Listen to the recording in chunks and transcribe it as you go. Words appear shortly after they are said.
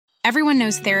Everyone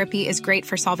knows therapy is great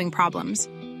for solving problems,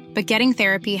 but getting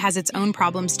therapy has its own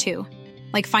problems too,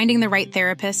 like finding the right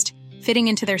therapist, fitting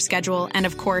into their schedule, and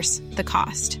of course, the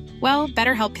cost. Well,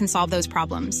 BetterHelp can solve those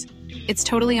problems. It's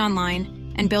totally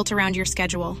online and built around your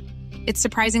schedule. It's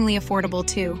surprisingly affordable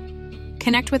too.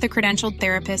 Connect with a credentialed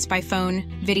therapist by phone,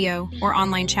 video, or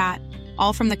online chat,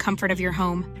 all from the comfort of your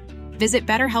home. Visit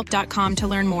BetterHelp.com to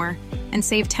learn more and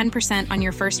save 10% on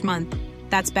your first month.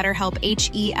 That's BetterHelp,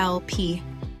 H-E-L-P.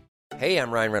 Hey,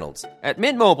 I'm Ryan Reynolds. At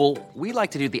Mint Mobile, we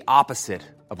like to do the opposite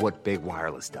of what Big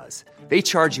Wireless does. They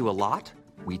charge you a lot,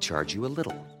 we charge you a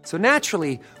little. So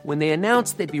naturally, when they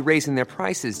announced they'd be raising their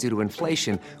prices due to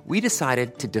inflation, we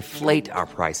decided to deflate our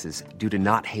prices due to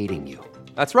not hating you.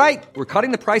 That's right. We're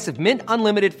cutting the price of Mint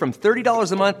Unlimited from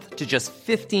 $30 a month to just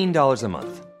 $15 a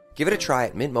month. Give it a try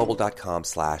at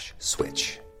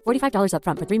mintmobile.com/switch. $45 up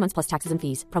front for 3 months plus taxes and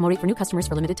fees. Promo rate for new customers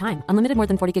for limited time. Unlimited more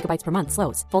than 40 gigabytes per month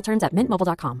slows. Full terms at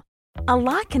mintmobile.com. A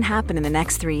lot can happen in the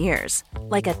next 3 years.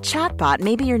 Like a chatbot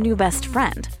may be your new best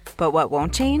friend. But what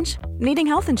won't change? Needing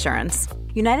health insurance.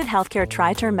 United Healthcare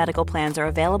Tri-Term Medical Plans are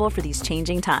available for these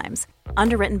changing times.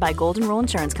 Underwritten by Golden Rule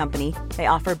Insurance Company, they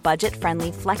offer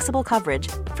budget-friendly, flexible coverage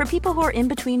for people who are in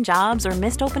between jobs or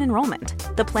missed open enrollment.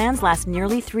 The plans last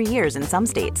nearly 3 years in some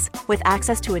states, with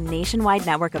access to a nationwide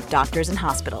network of doctors and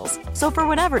hospitals. So for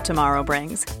whatever tomorrow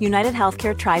brings, United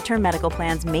Healthcare Tri-Term Medical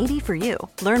Plans may be for you.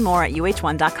 Learn more at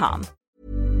uh1.com.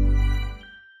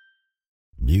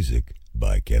 Music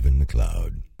by Kevin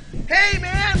MacLeod. Hey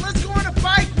man, let's go on a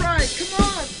bike ride. Come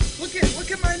on. Look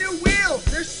at my new wheels.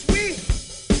 They're sweet.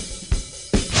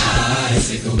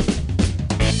 Bicycle.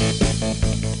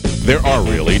 There are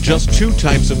really just two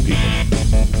types of people.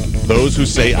 Those who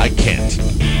say I can't,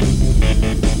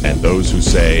 and those who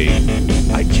say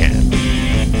I can.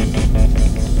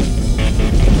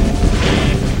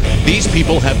 These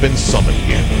people have been summoned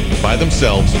here by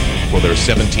themselves for their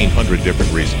 1,700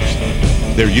 different reasons.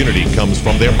 Their unity comes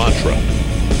from their mantra,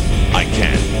 I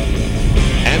can,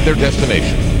 and their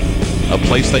destination, a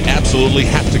place they absolutely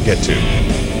have to get to.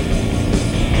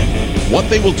 What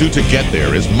they will do to get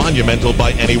there is monumental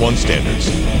by anyone's standards,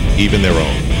 even their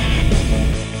own.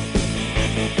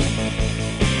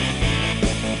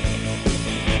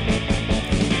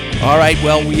 All right,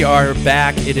 well, we are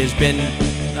back. It has been,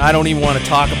 I don't even want to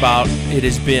talk about it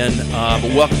has been,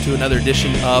 but welcome to another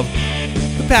edition of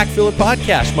the Packfiller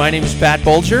Podcast. My name is Pat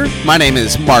Bulger. My name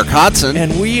is Mark Hodson.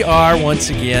 And we are once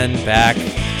again back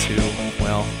to,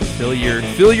 well, fill your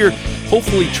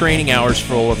hopefully training hours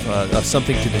full of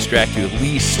something to distract you at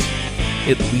least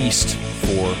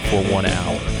for 1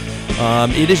 hour.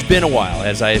 It has been a while,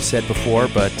 as I have said before,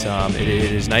 but it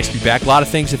is nice to be back. A lot of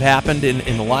things have happened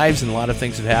in the lives, and a lot of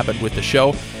things have happened with the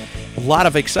show. A lot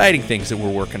of exciting things that we're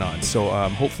working on. So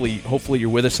hopefully you're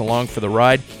with us along for the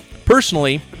ride.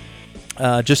 Personally,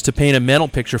 just to paint a mental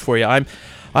picture for you,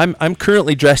 I'm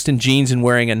currently dressed in jeans and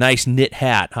wearing a nice knit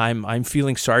hat. I'm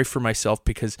feeling sorry for myself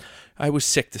because I was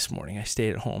sick this morning. I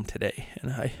stayed at home today,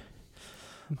 and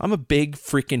I'm a big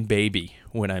freaking baby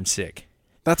when I'm sick.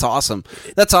 That's awesome.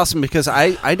 That's awesome because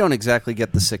I don't exactly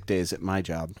get the sick days at my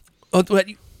job.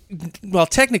 Well,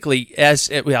 technically,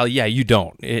 you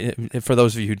don't. For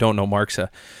those of you who don't know, Mark's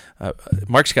got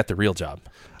the real job.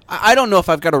 I don't know if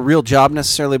I've got a real job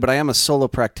necessarily, but I am a solo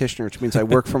practitioner, which means I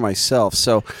work for myself.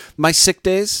 So my sick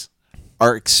days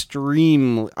are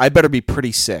extreme. I better be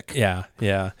pretty sick. Yeah.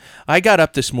 I got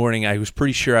up this morning. I was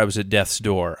pretty sure I was at death's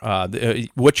door.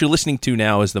 What you're listening to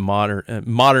now is the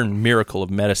modern miracle of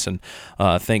medicine.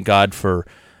 Thank God for.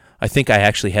 I think I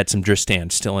actually had some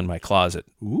Dristan still in my closet.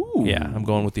 Ooh. Yeah, I'm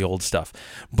going with the old stuff.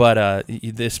 But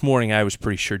this morning I was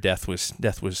pretty sure death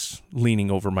was leaning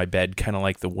over my bed, kind of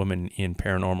like the woman in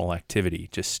Paranormal Activity,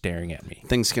 just staring at me.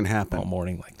 Things can happen all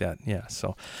morning like that. Yeah.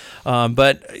 So,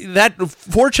 but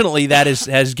fortunately that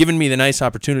has given me the nice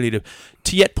opportunity to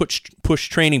yet push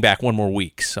training back one more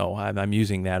week. So I'm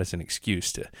using that as an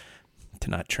excuse to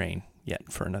not train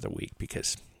yet for another week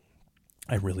because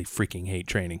I really freaking hate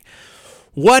training.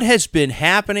 What has been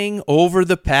happening over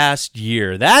the past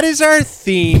year? That is our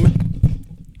theme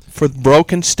for the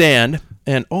Broken Stand.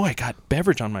 And, I got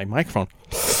beverage on my microphone.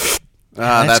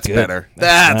 That's better.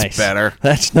 That's nice. Better.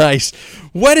 That's nice.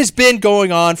 What has been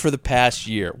going on for the past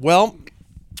year? Well,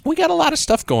 we got a lot of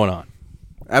stuff going on.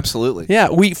 Absolutely. Yeah,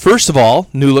 first of all,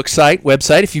 New Look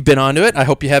website, if you've been onto it. I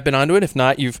hope you have been onto it. If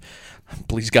not,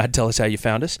 please God, tell us how you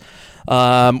found us.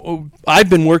 I've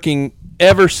been working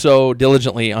ever so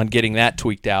diligently on getting that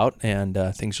tweaked out, and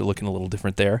things are looking a little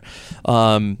different there.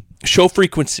 Show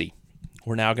frequency.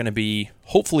 We're now going to be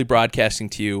hopefully broadcasting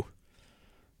to you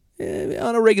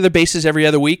on a regular basis every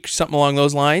other week, something along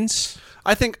those lines.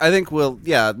 I think we'll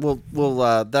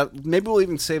that maybe we'll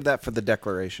even save that for the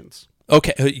declarations.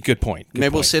 Okay, good point.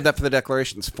 Maybe we'll save that for the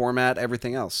declarations, format,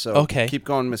 everything else. So okay. Keep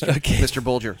going, Mr.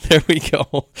 Bolger. There we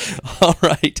go. All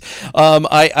right.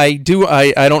 I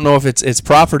don't know if it's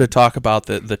proper to talk about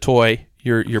the toy,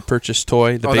 your purchased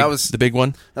toy, the big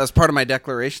one. That was part of my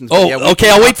declarations. Oh, okay.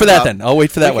 I'll wait for that then. I'll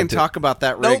wait for that one. We can talk about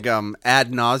that rig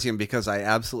ad nauseum because I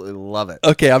absolutely love it.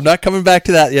 Okay, I'm not coming back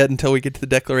to that yet until we get to the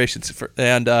declarations.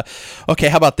 Okay,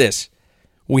 how about this?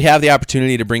 We have the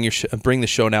opportunity to bring the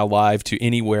show now live to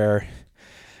anywhere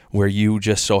where you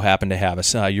just so happen to have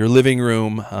us. Your living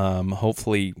room,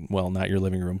 hopefully, well, not your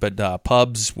living room, but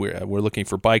pubs. We're looking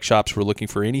for bike shops. We're looking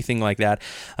for anything like that.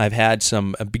 I've had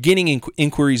some beginning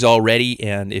inquiries already,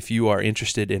 and if you are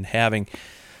interested in having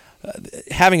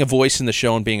a voice in the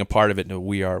show and being a part of it,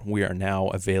 we are now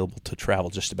available to travel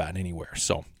just about anywhere.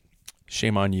 So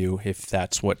shame on you if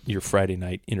that's what your Friday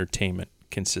night entertainment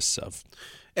consists of.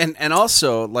 And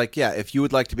also, if you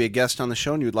would like to be a guest on the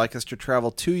show and you'd like us to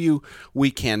travel to you,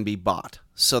 we can be bought.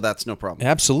 So that's no problem.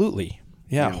 Absolutely.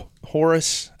 Yeah.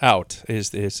 Horace out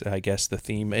is I guess, the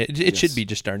theme. It should be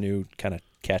just our new kind of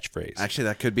catchphrase. Actually,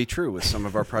 that could be true with some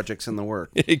of our projects in the work.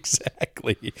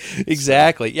 Exactly.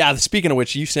 Yeah, speaking of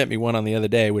which, you sent me one on the other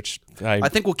day, which I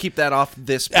think we'll keep that off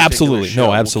this particular show.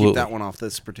 No, absolutely. We'll keep that one off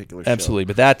this particular show. Absolutely.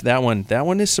 But that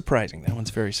one is surprising. That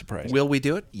one's very surprising. Will we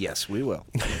do it? Yes, we will.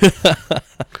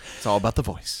 It's all about the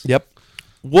voice. Yep.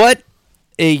 What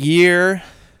a year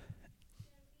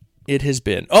it has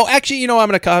been. Oh, actually, I'm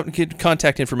going to get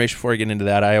contact information before I get into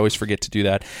that. I always forget to do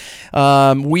that.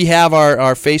 We have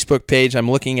our Facebook page I'm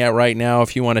looking at right now.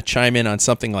 If you want to chime in on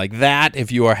something like that,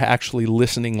 if you are actually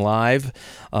listening live,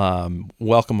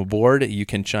 welcome aboard. You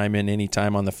can chime in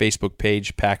anytime on the Facebook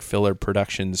page, Packfiller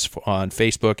Productions on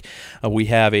Facebook. We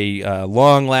have a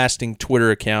long-lasting Twitter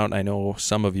account. I know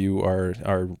some of you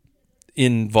are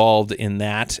involved in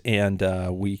that, and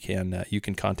you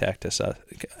can contact us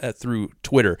through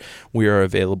Twitter. We are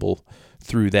available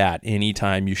through that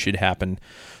anytime you should happen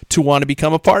to want to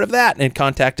become a part of that, and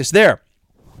contact us there.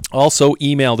 Also,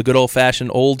 email, the good old-fashioned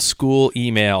old-school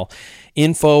email,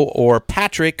 info or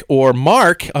Patrick or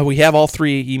Mark. We have all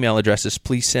three email addresses.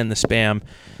 Please send the spam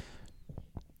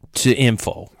to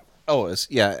info. Oh,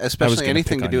 yeah, especially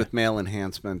anything to do with mail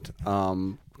enhancement.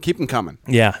 Keep them coming.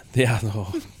 Yeah.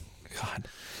 Oh. God,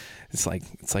 it's like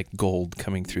gold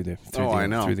coming through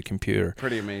the computer.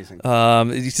 Pretty amazing.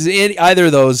 Either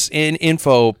of those,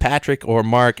 info, Patrick or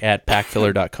Mark at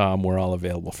packfiller.com. We're all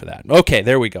available for that. Okay,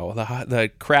 there we go.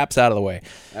 The crap's out of the way.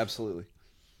 Absolutely.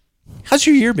 How's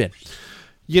your year been?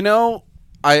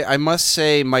 I must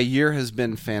say my year has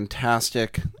been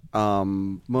fantastic,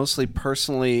 mostly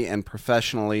personally and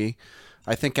professionally.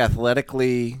 I think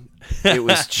athletically it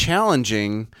was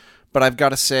challenging, but I've got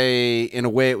to say, in a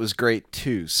way, it was great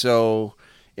too. So,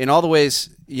 in all the ways,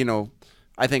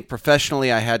 I think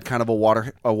professionally, I had kind of a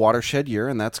watershed year,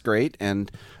 and that's great. And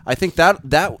I think that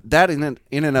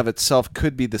in and of itself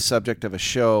could be the subject of a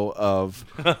show of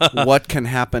what can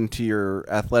happen to your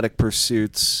athletic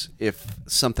pursuits if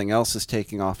something else is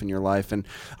taking off in your life. And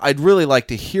I'd really like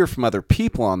to hear from other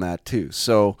people on that too.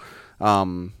 So.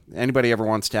 Anybody ever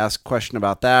wants to ask a question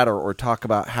about that or talk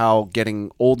about how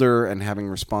getting older and having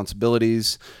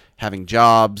responsibilities, having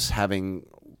jobs, having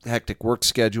hectic work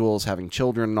schedules, having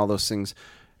children and all those things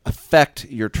affect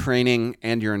your training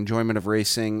and your enjoyment of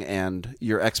racing and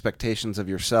your expectations of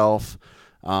yourself.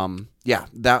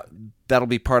 That'll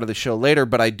be part of the show later,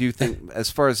 but I do think as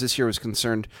far as this year was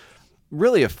concerned,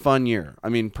 really a fun year. I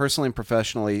mean, personally and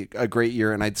professionally, a great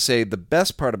year. And I'd say the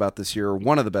best part about this year, or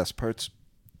one of the best parts,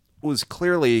 was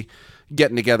clearly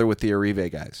getting together with the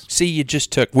Arrive guys. See, you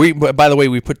just took... By the way,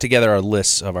 we put together our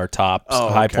lists of our top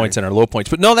high points and our low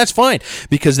points. But no, that's fine,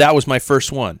 because that was my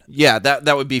first one. Yeah,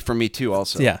 that would be for me too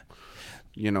also. Yeah.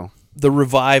 The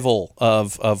revival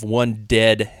of one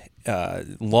dead,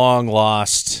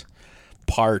 long-lost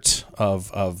part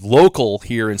of local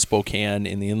here in Spokane,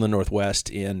 in the Inland Northwest,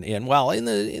 in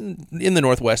the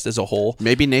Northwest as a whole.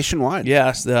 Maybe nationwide.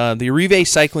 Yes, the Arrive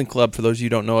Cycling Club, for those of you who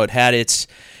don't know, it had its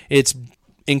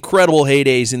incredible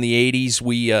heydays in the 80s.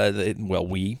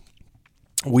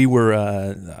 We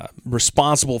were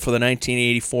responsible for the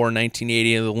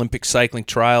 1984-1980 Olympic cycling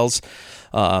trials,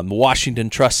 the Washington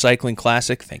Trust Cycling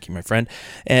Classic. Thank you, my friend.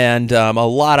 And a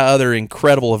lot of other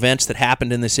incredible events that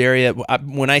happened in this area.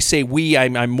 When I say we,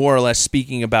 I'm more or less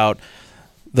speaking about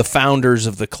the founders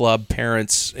of the club,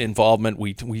 parents' involvement.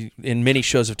 We in many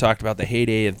shows have talked about the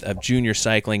heyday of junior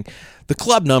cycling. The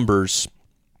club numbers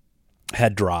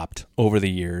had dropped over the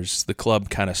years. The club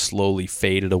kind of slowly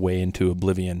faded away into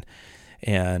oblivion.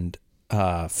 And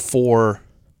for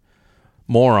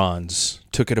morons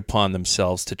took it upon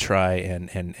themselves to try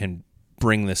and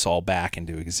bring this all back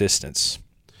into existence.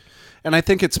 And I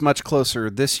think it's much closer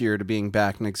this year to being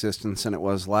back in existence than it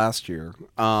was last year.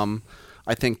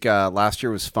 I think last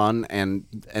year was fun,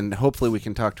 and hopefully we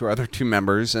can talk to our other two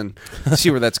members and see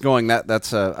where that's going.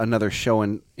 That's another show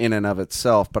in and of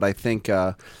itself. But I think,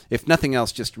 if nothing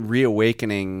else, just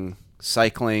reawakening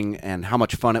cycling and how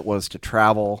much fun it was to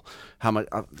travel. How much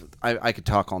I could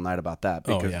talk all night about that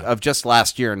because of just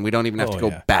last year, and we don't even have to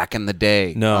go back in the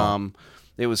day. No.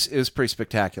 It was pretty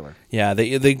spectacular. Yeah,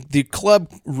 the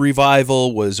club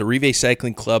revival was Arrive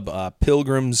Cycling Club.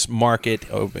 Pilgrims Market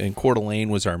in Coeur d'Alene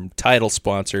was our title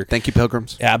sponsor. Thank you,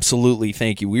 Pilgrims. Absolutely,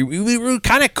 thank you. We were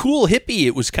kind of cool, hippie.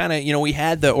 It was kind of, we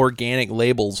had the organic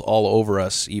labels all over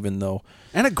us, even though.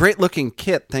 And a great-looking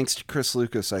kit, thanks to Chris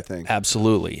Lucas, I think.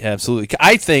 Absolutely.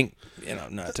 I think,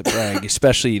 not to brag,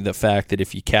 especially the fact that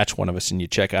if you catch one of us and you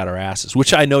check out our asses,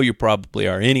 which I know you probably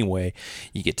are anyway,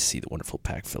 you get to see the wonderful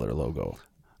Packfiller logo.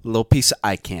 Little piece of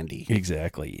eye candy.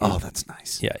 Exactly. Oh, that's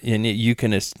nice. Yeah, and you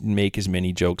can make as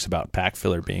many jokes about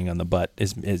Packfiller being on the butt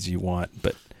as you want,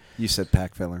 but you said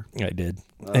Packfiller. I did.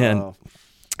 Oh. And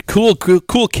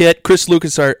cool kit. Chris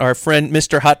Lucas, our friend,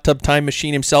 Mr. Hot Tub Time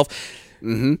Machine himself.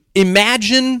 Mm-hmm.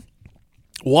 Imagine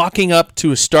walking up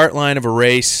to a start line of a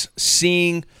race,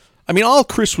 seeing. All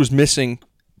Chris was missing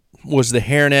was the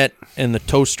hairnet and the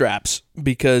toe straps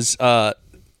because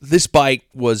this bike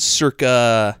was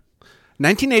circa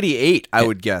 1988, I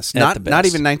would guess. Not even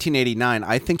 1989.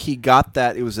 I think he got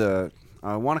that. It was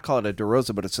I want to call it a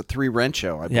DeRosa, but it's a 3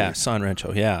 Rencho, I believe. Yeah, San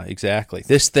Rencho. Yeah, exactly.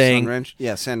 This thing.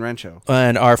 San Rencho.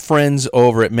 And our friends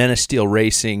over at Men of Steel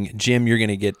Racing, Jim, you're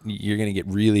gonna get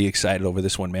really excited over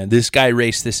this one, man. This guy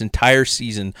raced this entire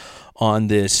season on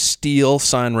this steel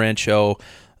San Rencho.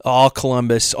 All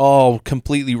Columbus, all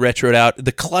completely retroed out.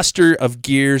 The cluster of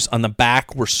gears on the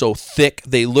back were so thick,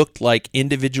 they looked like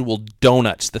individual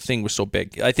donuts. The thing was so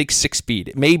big. I think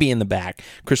 6-speed, maybe in the back.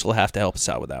 Chris will have to help us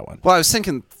out with that one. Well, I was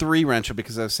thinking 3 Rencho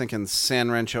because I was thinking San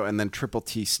Rencho and then Triple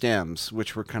T stems,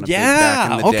 which were kind of big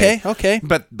back in the day. Okay.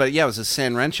 But yeah, it was a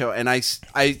San Rencho, and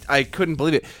I couldn't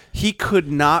believe it. He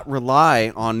could not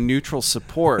rely on neutral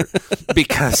support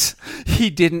because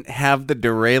he didn't have the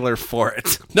derailleur for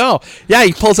it. No. Yeah,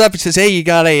 he pulls up and says, "Hey, I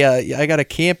got a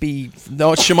Campy,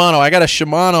 no, it's Shimano. I got a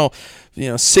Shimano,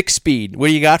 6-speed. What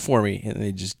do you got for me?" And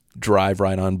they just drive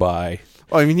right on by.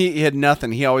 Oh, he had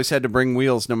nothing. He always had to bring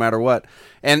wheels no matter what.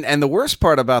 And the worst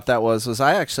part about that was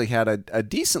I actually had a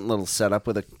decent little setup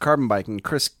with a carbon bike, and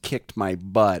Chris kicked my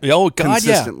butt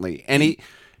consistently. Yeah.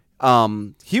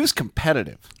 And he was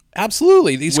competitive.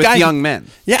 Absolutely. With young men.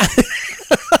 Yeah.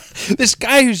 This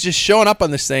guy who's just showing up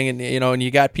on this thing, and and you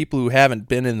got people who haven't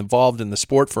been involved in the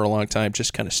sport for a long time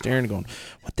just kind of staring and going,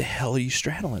 "What the hell are you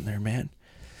straddling there, man?"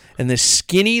 And this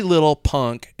skinny little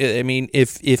punk,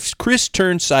 if Chris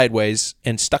turned sideways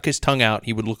and stuck his tongue out,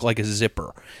 he would look like a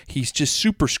zipper. He's just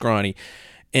super scrawny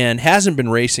and hasn't been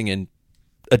racing in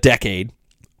a decade.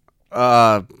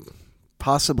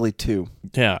 Possibly 2.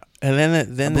 Yeah. And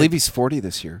then I believe he's 40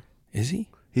 this year. Is he?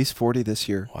 He's 40 this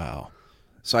year. Wow.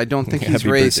 So I don't think he's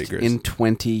raced in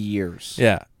 20 years.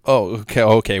 Yeah. Oh,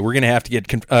 okay. We're going to have to get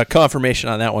confirmation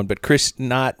on that one. But Chris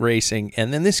not racing.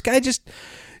 And then this guy just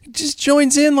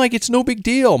joins in like it's no big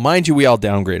deal. Mind you, we all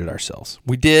downgraded ourselves.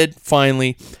 We did,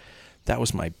 finally. That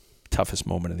was my toughest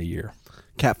moment of the year.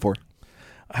 Cat 4.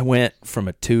 I went from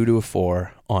a 2 to a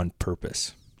 4 on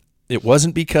purpose. It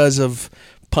wasn't because of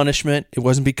punishment. It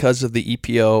wasn't because of the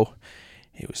EPO.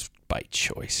 It was by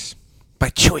choice. By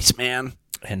choice, man.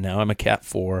 And now I'm a Cat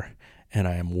 4, and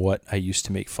I am what I used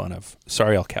to make fun of.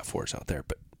 Sorry, all Cat 4s out there,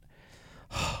 but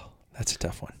that's a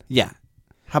tough one. Yeah.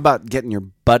 How about getting your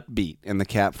butt beat in the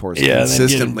Cat 4s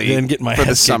consistently then getting my for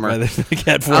the ass summer? By the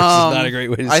Cat 4s is not a great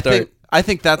way to start. I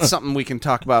think that's something we can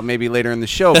talk about maybe later in the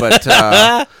show, but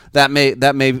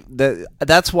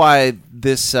that's why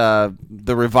this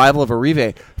the revival of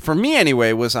Arrive, for me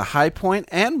anyway, was a high point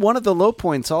and one of the low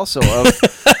points also of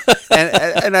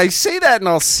and I say that in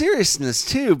all seriousness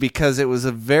too, because it was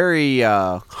a very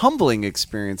humbling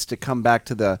experience to come back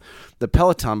to the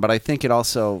Peloton, but I think it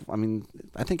also,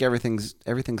 I think everything's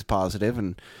positive,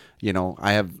 and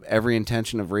I have every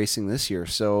intention of racing this year,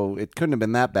 so it couldn't have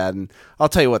been that bad. And I'll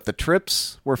tell you what, the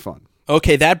trips were fun.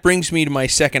 Okay, that brings me to my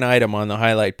second item on the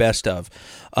highlight best of,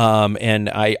 and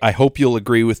I hope you'll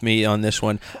agree with me on this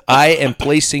one. I am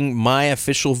placing my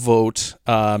official vote,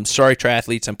 sorry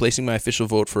triathletes, I'm placing my official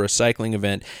vote for a cycling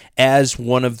event as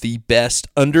one of the best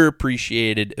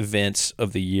underappreciated events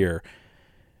of the year.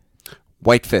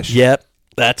 Whitefish. Yep.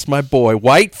 That's my boy.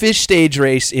 Whitefish Stage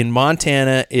Race in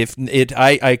Montana.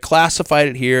 I classified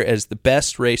it here as the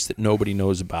best race that nobody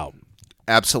knows about.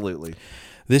 Absolutely.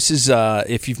 This is,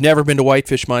 if you've never been to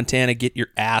Whitefish, Montana, get your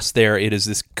ass there. It is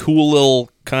this cool little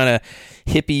kind of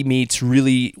hippie meets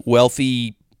really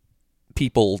wealthy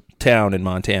people town in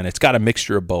Montana. It's got a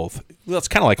mixture of both. Well, it's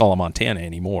kind of like all of Montana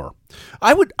anymore.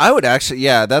 I would actually,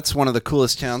 yeah, that's one of the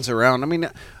coolest towns around. I mean,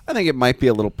 I think it might be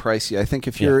a little pricey. I think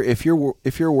if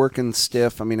you're working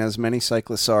stiff, I mean, as many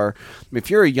cyclists are, if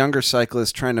you're a younger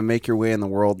cyclist trying to make your way in the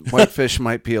world, Whitefish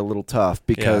might be a little tough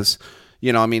because. Yeah.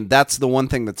 You know, I mean, that's the one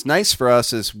thing that's nice for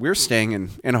us is we're staying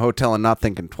in a hotel and not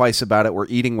thinking twice about it. We're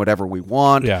eating whatever we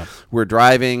want. Yeah. We're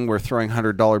driving. We're throwing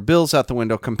 $100 bills out the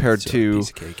window compared to piece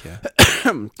of cake,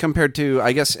 yeah. compared to,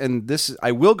 I guess, and this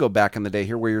I will go back in the day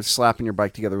here where you're slapping your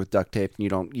bike together with duct tape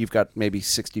and you've got maybe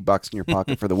 $60 in your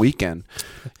pocket for the weekend.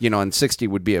 You know, and 60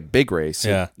 would be a big race.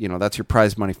 Yeah. You know, that's your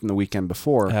prize money from the weekend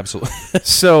before. Absolutely.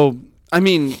 So. I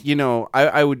mean, you know,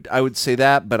 I would say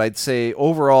that, but I'd say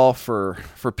overall for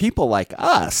people like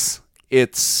us,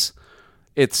 it's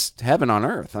heaven on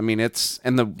earth. I mean,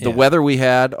 the weather we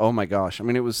had. Oh my gosh! I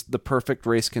mean, it was the perfect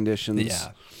race conditions.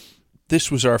 Yeah, this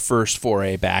was our first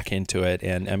foray back into it,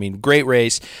 and I mean, great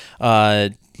race.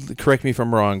 Correct me if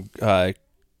I'm wrong.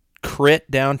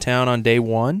 Crit downtown on day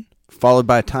one, followed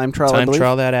by a time trial. Time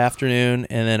trial that afternoon,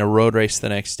 and then a road race the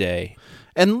next day.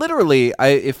 And literally,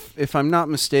 if I'm not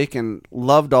mistaken,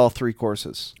 loved all three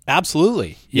courses.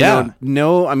 Absolutely, yeah.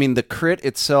 I mean the crit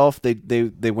itself,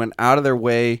 they went out of their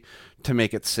way to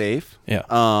make it safe. Yeah.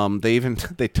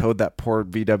 They towed that poor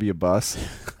VW bus.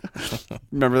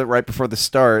 Remember that right before the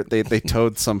start, they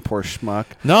towed some poor schmuck.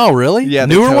 No, really? Yeah.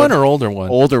 Newer one or older one?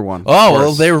 Older one. Oh,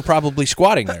 well, they were probably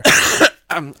squatting there.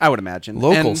 I would imagine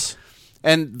locals.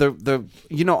 And the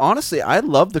you know, honestly, I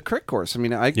love the crit course. I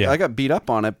mean, I got beat up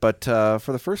on it, but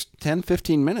for the first 10,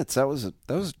 15 minutes, that was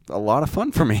a lot of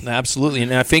fun for me. Absolutely,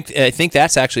 and I think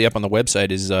that's actually up on the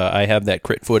website. Is I have that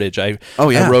crit footage. I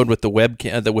rode with the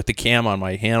with the cam on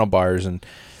my handlebars, and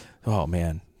oh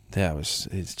man,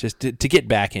 it's just to get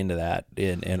back into that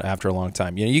and after a long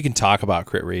time. You know, you can talk about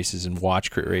crit races and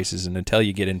watch crit races, and until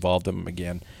you get involved in them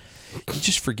again, you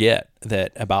just forget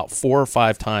that about 4 or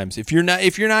 5 times, if you're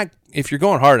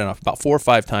going hard enough, about 4 or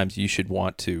 5 times you should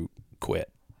want to quit.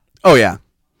 Oh yeah.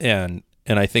 And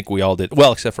I think we all did.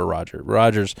 Well, except for Roger.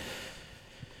 Rogers,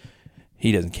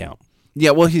 he doesn't count.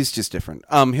 Yeah, well, he's just different.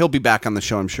 He'll be back on the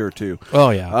show, I'm sure, too.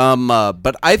 Oh yeah.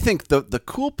 But I think the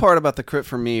cool part about the crit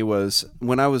for me was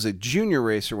when I was a junior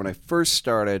racer, when I first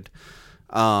started,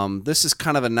 this is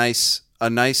kind of a nice,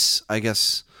 I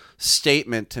guess,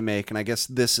 statement to make, and I guess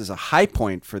this is a high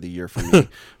point for the year for me,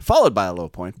 followed by a low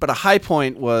point. But a high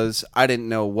point was I didn't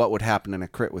know what would happen in a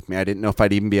crit with me. I didn't know if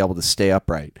I'd even be able to stay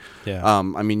upright. Yeah.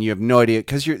 I mean, you have no idea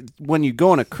because when you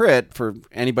go in a crit, for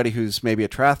anybody who's maybe a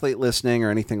triathlete listening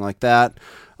or anything like that,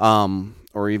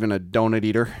 or even a donut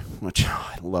eater, which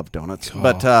I love donuts,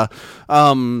 but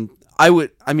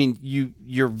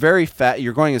you're very fat.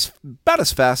 You're going about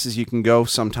as fast as you can go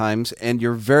sometimes, and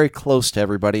you're very close to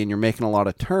everybody, and you're making a lot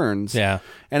of turns. Yeah,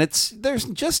 and there's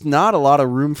just not a lot of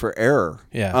room for error.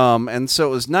 Yeah, and so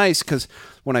it was nice because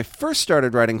when I first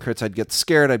started riding crits, I'd get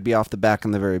scared. I'd be off the back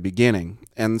in the very beginning,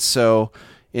 and so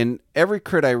in every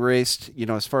crit I raced, you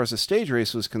know, as far as a stage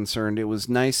race was concerned, it was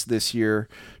nice this year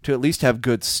to at least have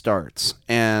good starts.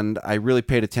 And I really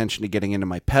paid attention to getting into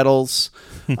my pedals.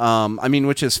 I mean,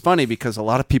 which is funny because a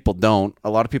lot of people don't. A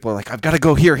lot of people are like, I've got to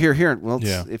go here. Well,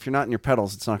 if you're not in your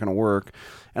pedals, it's not going to work.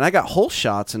 And I got hole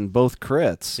shots in both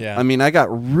crits. Yeah. I mean, I got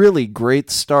really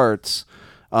great starts,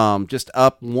 just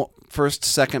up first,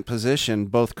 second position,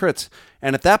 both crits.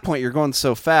 And at that point, you're going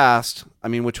so fast, I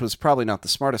mean, which was probably not the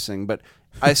smartest thing, but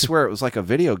I swear it was like a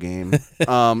video game.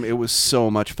 It was so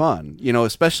much fun, you know,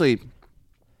 especially,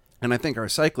 and I think our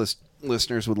cyclist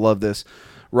listeners would love this.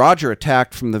 Roger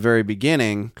attacked from the very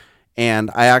beginning, and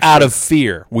I actually... Out of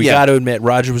fear. We got to admit,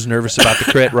 Roger was nervous about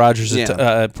the crit. Roger's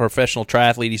a professional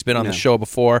triathlete. He's been on the show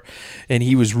before, and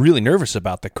he was really nervous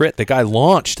about the crit. The guy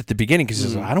launched at the beginning because he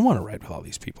says, I don't want to ride with all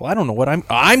these people. I don't know what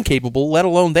I'm capable, let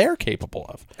alone they're capable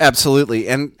of. Absolutely.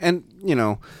 And you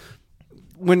know...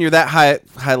 when you're that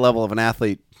high level of an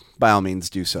athlete, by all means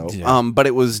do so. Yeah. But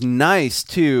it was nice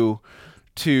to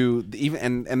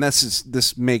even and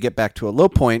this may get back to a low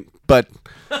point, but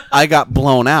I got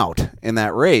blown out in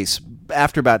that race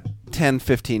after about 10,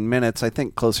 15 minutes. I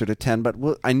think closer to 10, but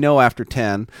I know after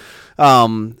 10.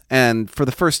 And for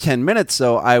the first 10 minutes,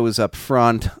 though, I was up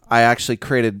front. I actually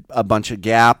created a bunch of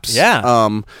gaps. Yeah.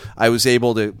 I was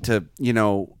able to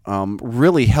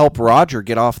really help Roger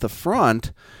get off the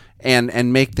front.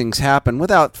 And make things happen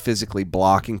without physically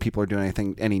blocking people or doing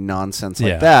any nonsense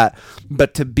like that.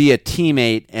 But to be a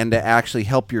teammate and to actually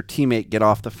help your teammate get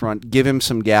off the front, give him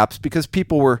some gaps because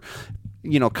people were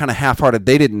kind of half-hearted.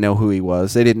 They didn't know who he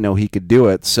was. They didn't know he could do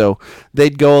it. So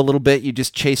they'd go a little bit. You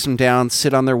just chase them down,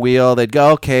 sit on their wheel. They'd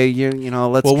go, okay,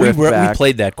 let's drift back. We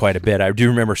played that quite a bit. I do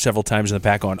remember several times in the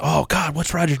back going, oh, God,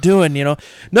 what's Roger doing?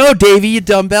 No, Davey, you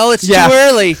dumbbell, it's too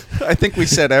early. I think we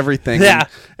said everything. Yeah.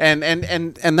 And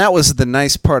that was the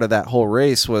nice part of that whole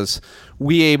race was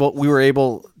we were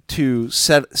able to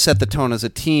set the tone as a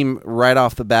team right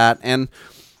off the bat. And,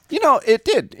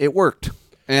 it worked.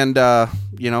 And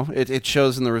it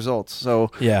shows in the results.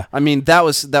 So yeah, I mean that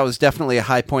was definitely a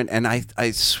high point. And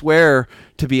I swear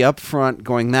to be up front,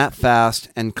 going that fast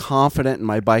and confident in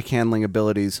my bike handling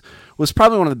abilities was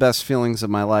probably one of the best feelings of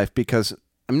my life. Because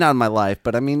I'm not in my life,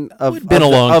 but I mean of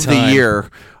the year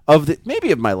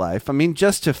maybe of my life. I mean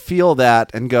just to feel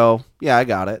that and go, yeah, I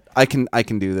got it. I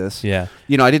can do this. Yeah,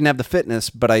 I didn't have the fitness,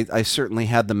 but I certainly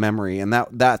had the memory, and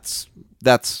that's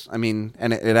I mean,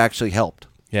 and it actually helped.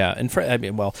 Yeah, and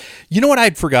you know what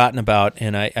I'd forgotten about,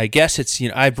 and I guess it's,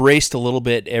 I've raced a little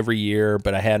bit every year,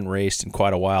 but I hadn't raced in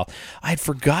quite a while. I'd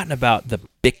forgotten about the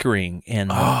bickering and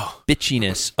the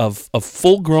bitchiness of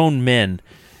full-grown men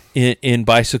in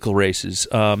bicycle races.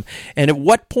 And at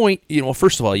what point,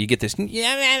 first of all, you get this,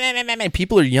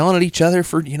 people are yelling at each other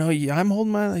for, I'm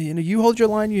holding my, you hold your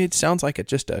line, it sounds like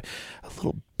just a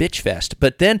little bitch fest.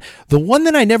 But then the one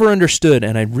that I never understood,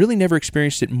 and I really never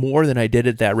experienced it more than I did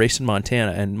at that race in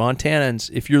Montana, and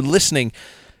Montanans, if you're listening,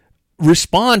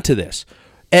 respond to this.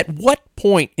 At what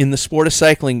point in the sport of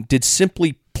cycling did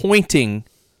simply pointing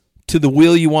to the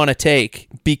wheel you want to take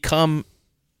become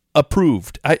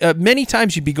approved? Many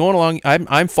times you'd be going along,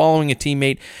 I'm following a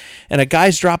teammate, and a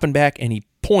guy's dropping back, and he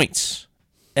points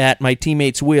at my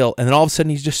teammate's wheel, and then all of a sudden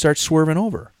he just starts swerving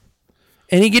over.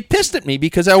 And he'd get pissed at me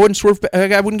because I wouldn't swerve.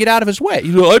 I wouldn't get out of his way.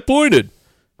 I pointed.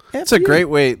 That's a great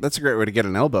way. That's a great way to get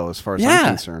an elbow, as far as I'm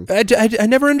concerned. I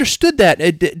never understood that.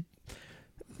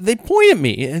 They point at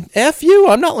me. F you.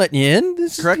 I'm not letting you in.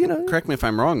 Correct me if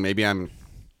I'm wrong. Maybe I'm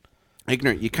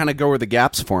ignorant. You kind of go where the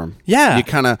gaps form. Yeah.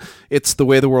 It's the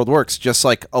way the world works. Just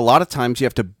like a lot of times you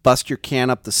have to bust your can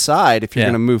up the side if you're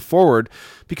going to move forward,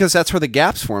 because that's where the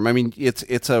gaps form. I mean,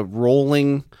 it's a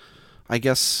rolling, I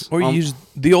guess. Or you use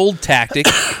the old tactic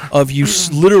of you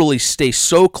literally stay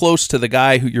so close to the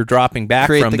guy who you're dropping back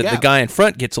from that the guy in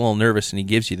front gets a little nervous and he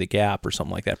gives you the gap or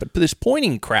something like that. But this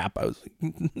pointing crap, I was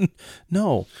like,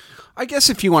 no. I guess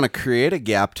if you want to create a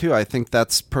gap too, I think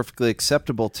that's perfectly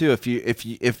acceptable too. If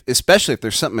especially if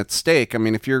there's something at stake. I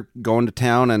mean, if you're going to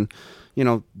town and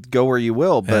go where you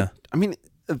will, but I mean,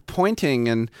 pointing,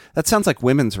 and that sounds like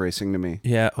women's racing to me.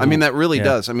 Yeah. I mean, that really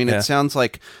does. I mean, it sounds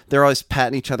like they're always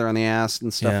patting each other on the ass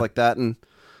and stuff like that. And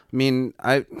I mean,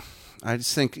 I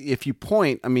just think if you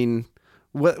point, I mean,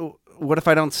 what if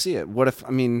I don't see it? What if,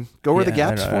 go where the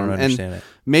gaps form? I don't understand it.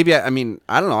 Maybe, I don't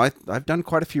know. I've done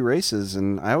quite a few races,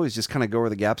 and I always just kind of go where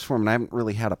the gaps form, and I haven't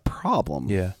really had a problem.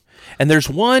 Yeah. And there's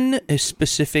one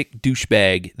specific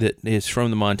douchebag that is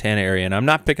from the Montana area, and I'm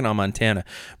not picking on Montana,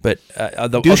 but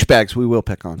douchebags we will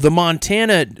pick on. The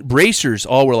Montana racers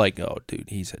all were like, "Oh, dude,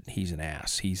 he's an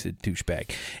ass. He's a douchebag."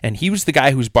 And he was the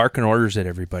guy who was barking orders at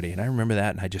everybody, and I remember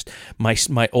that. And I just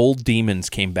my old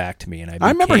demons came back to me, and I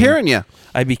remember hearing you.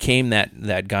 I became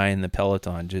that guy in the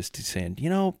peloton, just saying,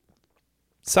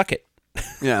 suck it.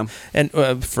 Yeah, and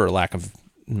for lack of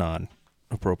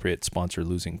non-appropriate sponsor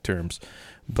losing terms.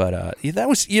 But that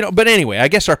was, but anyway, I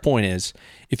guess our point is,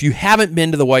 if you haven't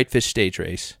been to the Whitefish Stage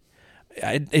Race,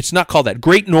 it's not called that.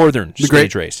 Great Northern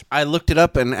Stage Race. I looked it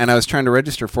up, and I was trying to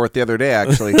register for it the other day,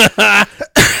 actually.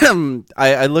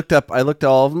 I looked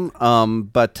all of them,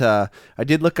 but I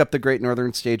did look up the Great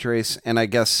Northern Stage Race, and I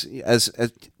guess as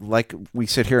like we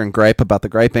sit here and gripe about the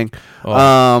griping,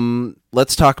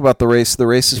 let's talk about the race. The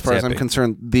race, as far as I'm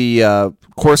concerned, the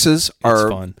courses are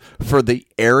fun for the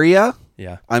area.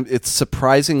 Yeah, it's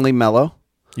surprisingly mellow.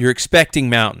 You're expecting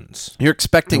mountains. You're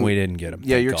expecting. And we didn't get them.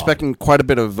 Yeah, you're expecting quite a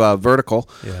bit of vertical.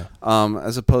 Yeah.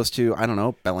 As opposed to, I don't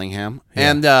know, Bellingham. Yeah.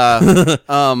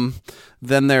 And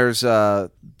then there's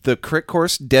the crit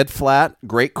course, dead flat,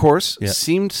 great course. Yeah.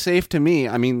 Seemed safe to me.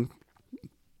 I mean,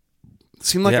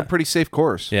 seemed like a pretty safe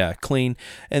course. Yeah, clean.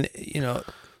 And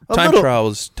time trial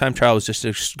was just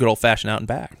a good old fashioned out and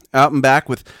back. Out and back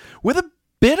with a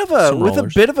bit of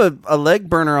a leg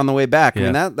burner on the way back. I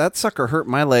mean, that sucker hurt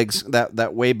my legs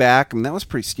that way back. I mean, that was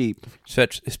pretty steep.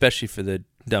 Especially for the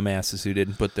dumbasses who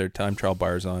didn't put their time trial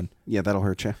bars on. Yeah, that'll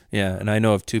hurt you. Yeah, and I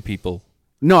know of two people.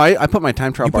 No, I put my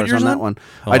time trial bars on that one.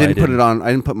 Oh, I didn't put it on.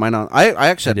 I didn't put mine on. I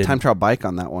actually had a time trial bike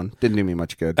on that one. Didn't do me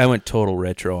much good. I went total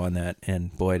retro on that,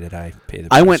 and boy, did I pay the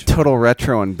price. I went total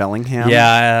retro in Bellingham.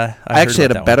 Yeah, I actually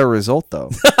had a better result,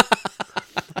 though.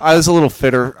 I was a little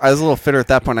fitter. I was a little fitter at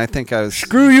that point. I think I was.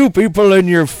 Screw you people and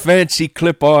your fancy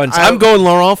clip-ons. I'm going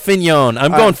Laurent Fignon.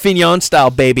 I'm going Fignon style,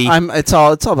 baby. It's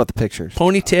all about the pictures.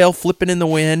 Ponytail flipping in the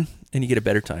wind, and you get a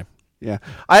better time. Yeah,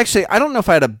 I don't know if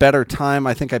I had a better time.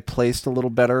 I think I placed a little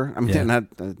better. I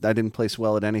didn't place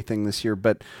well at anything this year,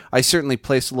 but I certainly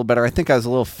placed a little better. I think I was a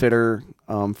little fitter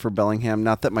for Bellingham.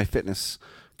 Not that my fitness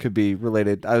could be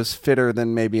related. I was fitter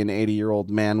than maybe an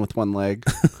 80-year-old man with one leg.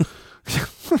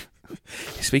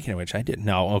 Speaking of which, I didn't.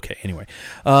 No, okay. Anyway,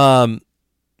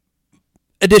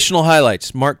 additional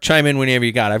highlights. Mark, chime in whenever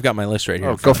you got. I've got my list right here.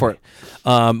 Oh, go for it.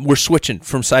 We're switching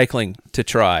from cycling to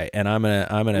tri, and I'm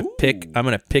gonna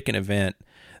pick an event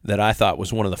that I thought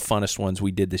was one of the funnest ones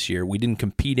we did this year. We didn't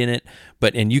compete in it,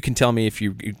 and you can tell me if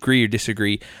you agree or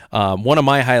disagree. One of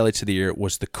my highlights of the year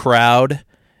was the crowd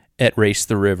at Race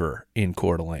the River in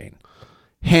Coeur d'Alene.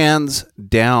 Hands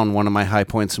down, one of my high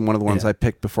points and one of the ones I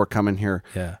picked before coming here.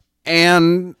 Yeah.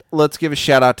 And let's give a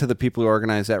shout out to the people who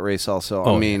organized that race also.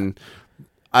 I mean,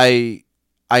 I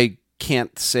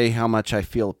can't say how much I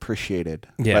feel appreciated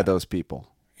by those people.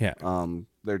 Yeah.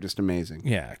 They're just amazing.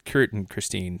 Yeah, Kurt and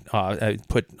Christine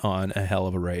put on a hell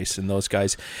of a race, and those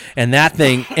guys, and that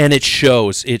thing, and it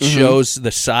shows. It shows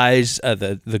the size of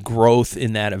the growth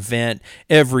in that event.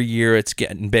 Every year it's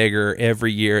getting bigger.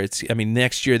 Every year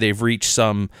next year they've reached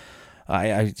some.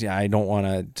 I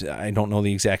don't know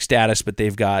the exact status, but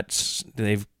it's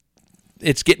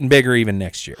getting bigger even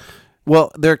next year.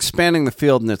 Well, they're expanding the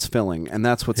field and it's filling, and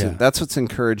that's what's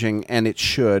encouraging, and it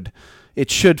should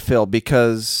fill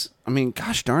because. I mean,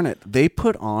 gosh darn it, they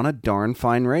put on a darn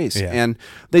fine race, and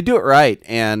they do it right.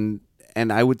 And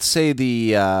I would say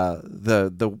the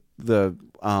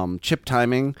chip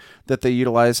timing that they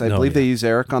utilize, I believe they use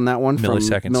Eric on that one from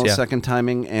millisecond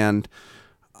timing, and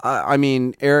I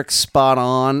mean Eric's spot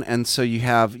on. And so you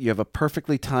have a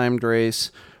perfectly timed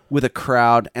race with a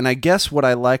crowd. And I guess what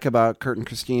I like about Kurt and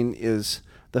Christine is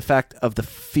the fact of the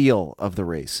feel of the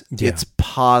race. Yeah. It's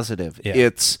positive. Yeah.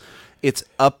 It's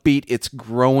upbeat, it's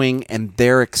growing, and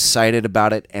they're excited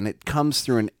about it, and it comes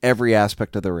through in every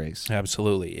aspect of the race.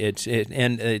 Absolutely.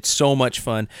 It's so much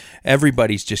fun.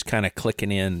 Everybody's just kind of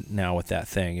clicking in now with that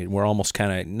thing. We're almost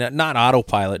kind of not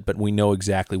autopilot, but we know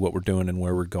exactly what we're doing and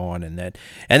where we're going, and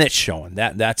it's showing.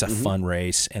 That's a fun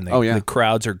race, and the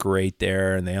crowds are great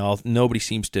there, and nobody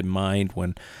seems to mind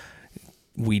when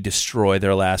we destroy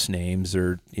their last names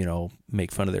or,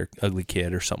 make fun of their ugly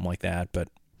kid or something like that, but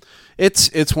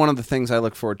It's one of the things I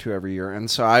look forward to every year,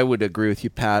 and so I would agree with you,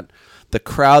 Pat. The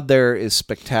crowd there is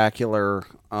spectacular,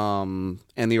 and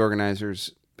the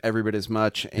organizers every bit as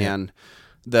much, and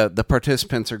the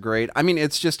participants are great. I mean,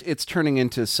 it's turning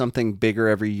into something bigger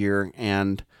every year,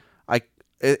 and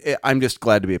I'm just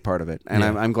glad to be a part of it, and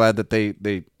I'm glad that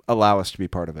they allow us to be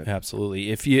part of it. Absolutely.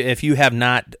 If you have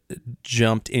not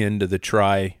jumped into the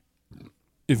tri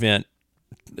event,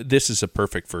 this is a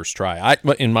perfect first try,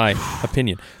 in my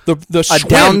opinion. The swim,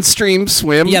 downstream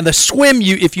swim. Yeah, the swim.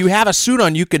 If you have a suit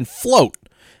on, you can float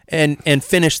and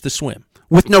finish the swim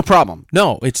with no problem.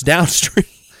 No, it's downstream.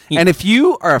 And if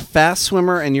you are a fast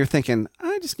swimmer and you're thinking,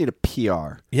 I just need a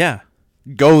PR,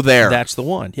 go there. That's the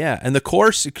one. Yeah, and the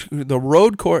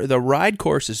ride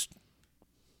course is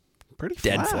pretty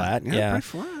dead flat. Yeah, pretty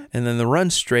flat. And then the run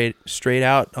straight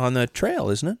out on the trail,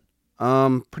 isn't it?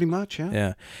 Pretty much, yeah.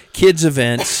 Yeah, kids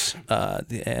events,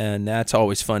 and that's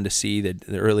always fun to see. That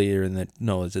earlier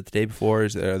is it the day before?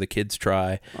 Is there the kids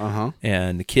try?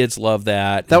 And the kids love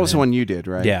that. That was the one you did,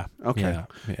 right? Yeah. Okay.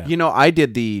 Yeah. I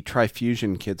did the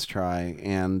Tri-Fusion Kids Try,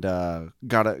 and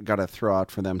got a throw out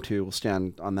for them too. We'll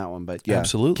stand on that one, but yeah,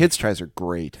 absolutely. Kids Tries are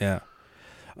great. Yeah.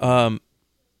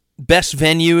 Best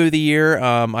venue of the year.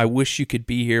 I wish you could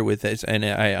be here with us. And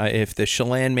if the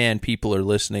Chelan Man people are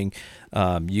listening,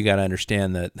 you got to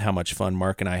understand that how much fun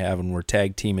Mark and I have when we're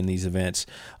tag teaming these events.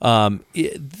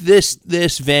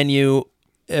 This venue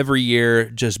every year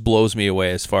just blows me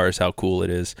away as far as how cool it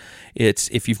is.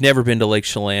 If you've never been to Lake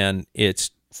Chelan,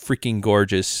 it's freaking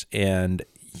gorgeous, and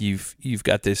you've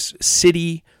got this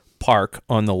city park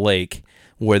on the lake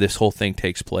where this whole thing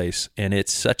takes place, and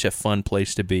it's such a fun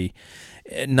place to be.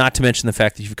 Not to mention the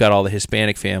fact that you've got all the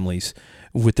Hispanic families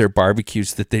with their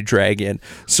barbecues that they drag in.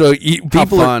 So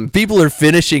people are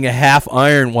finishing a half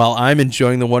iron while I'm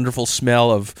enjoying the wonderful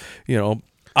smell of,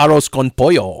 arroz con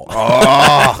pollo.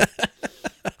 Oh.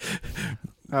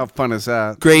 How fun is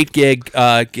that? Great gig.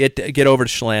 Get over to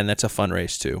Chelan. That's a fun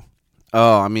race too.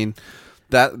 Oh, I mean,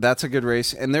 that's a good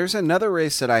race. And there's another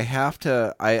race that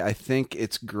I think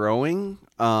it's growing.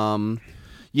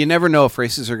 You never know if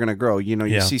races are going to grow.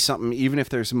 You see something, even if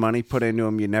there's money put into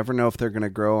them, you never know if they're going to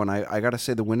grow. And I got to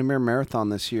say, the Windermere Marathon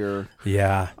this year.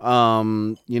 Yeah.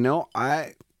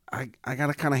 I got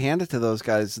to kind of hand it to those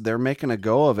guys. They're making a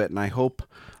go of it, and I hope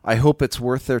it's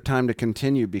worth their time to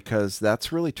continue, because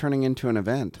that's really turning into an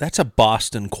event. That's a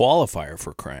Boston qualifier,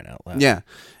 for crying out loud. Yeah,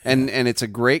 and it's a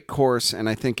great course, and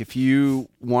I think if you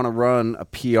want to run a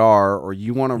PR or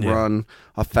you want to run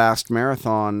a fast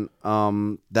marathon,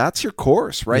 that's your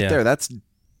course right there. That's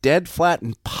dead flat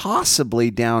and possibly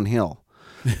downhill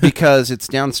because it's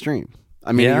downstream.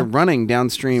 I mean, you're running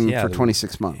downstream for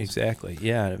 26 months. Exactly.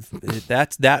 Yeah,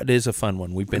 that is a fun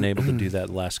one. We've been able to do that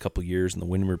the last couple of years, and the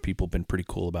Windermere people have been pretty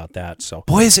cool about that. So,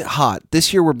 boy, is it hot.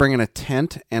 This year we're bringing a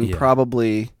tent and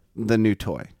probably the new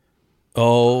toy.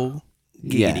 Oh,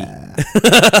 giddy. Yeah.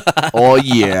 Oh,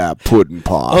 yeah, pudding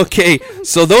pop. Okay,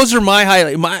 so those are my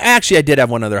highlights. Actually, I did have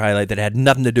one other highlight that had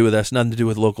nothing to do with us, nothing to do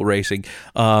with local racing.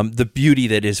 The beauty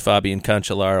that is Fabian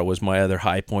Cancellara was my other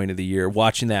high point of the year.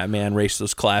 Watching that man race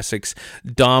those classics,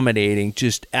 dominating,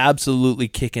 just absolutely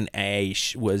kicking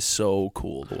ass, was so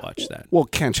cool to watch that. Well,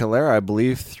 Cancellara, I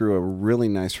believe, threw a really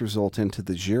nice result into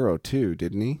the Giro, too,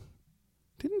 didn't he?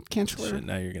 Didn't Cancellara? Shit,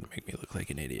 now you're going to make me look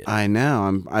like an idiot. I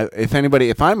know.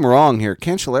 If I'm wrong here,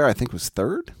 Cancellara, I think, was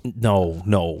third? No.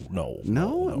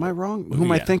 Am I wrong? Who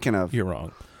am I thinking of? You're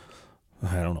wrong.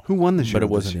 I don't know. Who won the Giro But it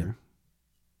wasn't this year?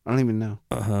 I don't even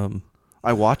know.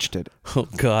 I watched it. Oh,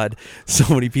 God.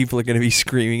 So many people are going to be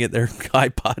screaming at their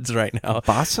iPods right now.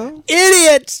 Basso?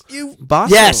 Idiots!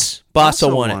 Basso. Yes.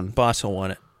 Basso won it. Basso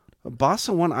won it.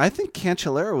 Basso won. I think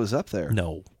Cancellara was up there.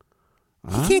 No.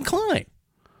 He can't climb.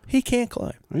 He can't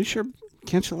climb. Are you sure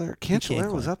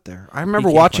Cancellara was up there? I remember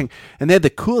watching, and they had the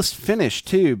coolest finish,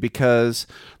 too, because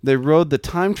they rode the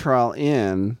time trial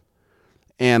in,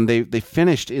 and they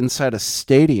finished inside a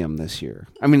stadium this year.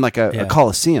 I mean, like a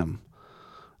Coliseum.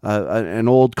 An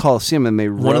old Coliseum, and they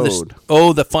rode.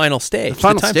 The final stage. The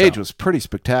final stage was pretty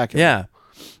spectacular. Yeah.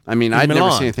 I mean, I'd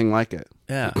never seen anything like it.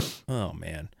 Yeah. Oh,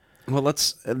 man. Well,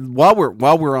 let's while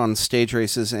we're on stage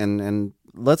races, and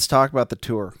let's talk about the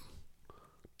tour.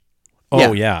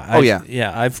 Oh yeah.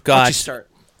 I've got. Why don't you start?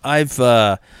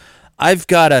 I've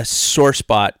got a sore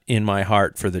spot in my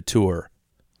heart for the tour.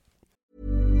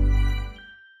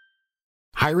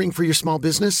 Hiring for your small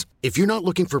business? If you're not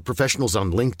looking for professionals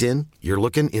on LinkedIn, you're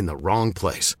looking in the wrong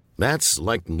place. That's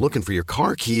like looking for your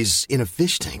car keys in a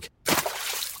fish tank.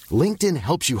 LinkedIn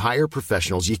helps you hire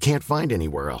professionals you can't find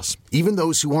anywhere else, even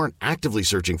those who aren't actively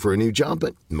searching for a new job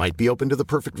but might be open to the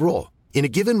perfect role. In a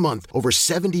given month, over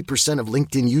 70% of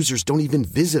LinkedIn users don't even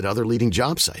visit other leading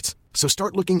job sites. So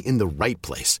start looking in the right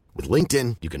place. With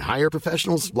LinkedIn, you can hire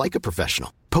professionals like a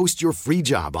professional. Post your free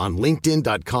job on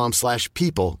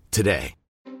linkedin.com/people today.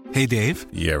 Hey, Dave.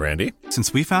 Yeah, Randy.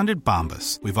 Since we founded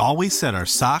Bombas, we've always said our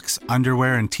socks,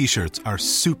 underwear, and T-shirts are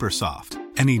super soft.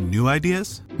 Any new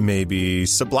ideas? Maybe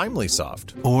sublimely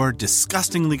soft. Or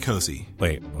disgustingly cozy.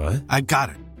 Wait, what? I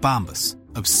got it. Bombas.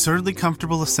 Absurdly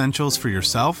comfortable essentials for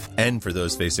yourself and for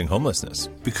those facing homelessness.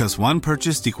 Because one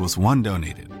purchased equals one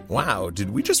donated. Wow,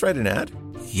 did we just write an ad?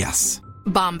 Yes.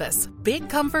 Bombas. Big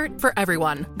comfort for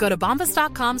everyone. Go to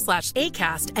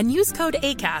bombas.com/ACAST and use code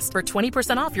ACAST for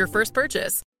 20% off your first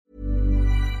purchase.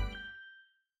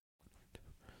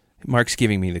 Mark's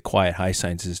giving me the quiet high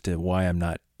signs as to why I'm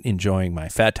not enjoying my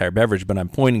Fat Tire beverage, but I'm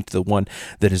pointing to the one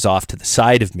that is off to the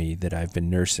side of me that I've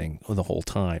been nursing the whole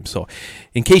time. So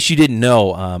in case you didn't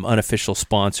know, unofficial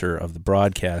sponsor of the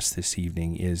broadcast this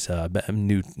evening is a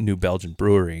new Belgian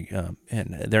brewery,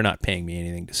 and they're not paying me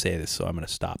anything to say this, so I'm going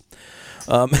to stop.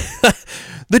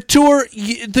 The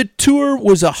tour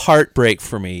was a heartbreak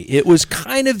for me. It was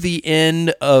kind of the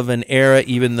end of an era,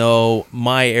 even though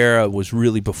my era was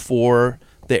really before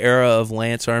the era of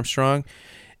Lance Armstrong.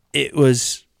 It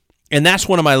was, and that's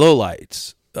one of my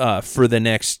lowlights for the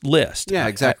next list. Yeah,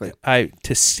 exactly. I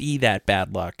to see that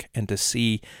bad luck and to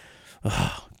see,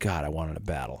 oh God, I wanted a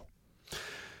battle.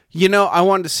 You know, I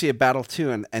wanted to see a battle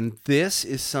too, and this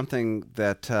is something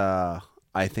that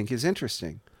I think is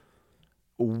interesting.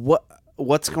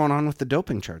 What's going on with the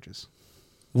doping charges?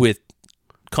 With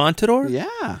Contador?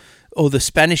 Yeah. Oh, the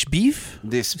Spanish beef?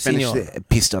 The Spanish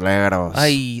pistoleros.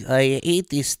 I ate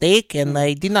the steak and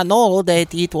I did not know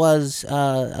that it was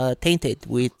tainted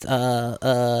with, by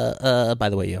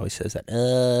the way, he always says that,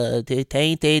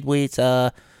 tainted with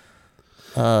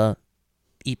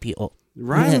EPO.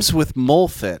 Rhymes with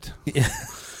molefit.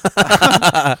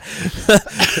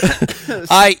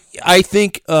 I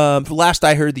think last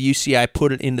I heard, the UCI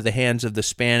put it into the hands of the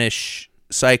Spanish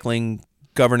cycling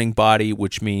governing body,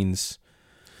 which means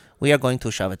we are going to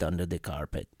shove it under the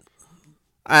carpet.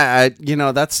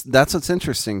 That's what's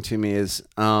interesting to me is,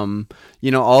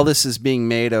 all this is being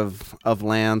made of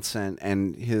Lance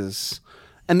and his,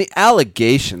 and the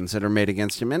allegations that are made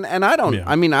against him. And I don't,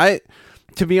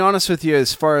 to be honest with you,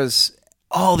 as far as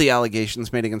all the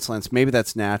allegations made against Lance, maybe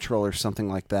that's natural or something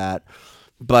like that.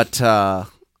 But,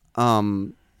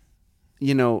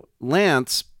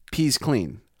 Lance pees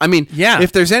clean. I mean,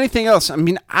 if there's anything else, I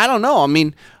mean, I don't know. I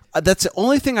mean, that's the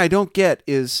only thing I don't get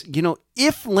is,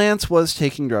 if Lance was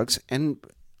taking drugs and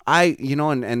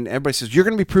and everybody says, you're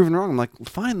going to be proven wrong. I'm like,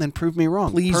 fine, then prove me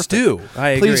wrong. Please do. I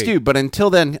agree. Please do. But until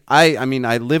then, I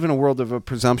live in a world of a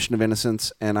presumption of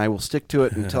innocence, and I will stick to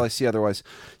it until I see otherwise.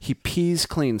 He pees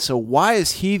clean. So why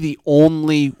is he the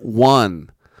only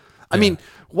one? I mean,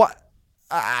 what?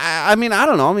 I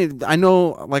don't know. I mean, I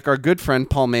know like our good friend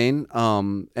Paul Main,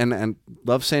 and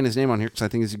love saying his name on here because I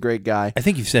think he's a great guy. I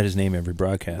think you've said his name every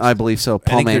broadcast. I believe so.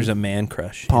 Paul I think Main. There's a man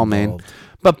crush. Paul involved. Main.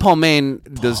 But Paul Main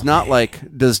does not like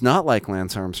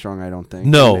Lance Armstrong, I don't think.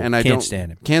 No, and I can't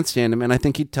stand him. Can't stand him, and I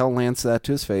think he'd tell Lance that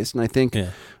to his face. And I think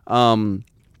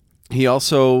he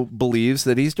also believes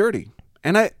that he's dirty.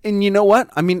 And you know what?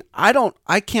 I mean,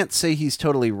 I can't say he's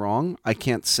totally wrong. I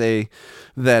can't say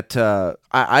that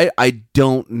I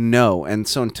don't know. And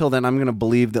so until then, I'm going to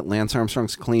believe that Lance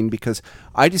Armstrong's clean because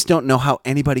I just don't know how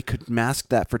anybody could mask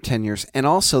that for 10 years. And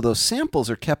also, those samples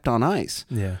are kept on ice.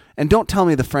 Yeah. And don't tell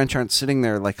me the French aren't sitting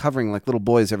there like hovering like little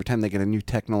boys every time they get a new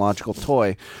technological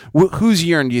toy. Whose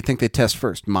urine do you think they test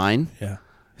first? Mine? Yeah.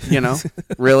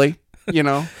 Really?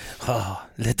 Oh,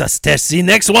 let us test the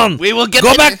next one. We will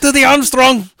go back to the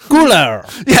Armstrong cooler.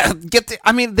 Yeah,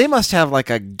 they must have like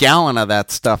a gallon of that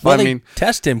stuff. Well, they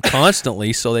test him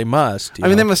constantly, so they must.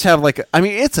 They must have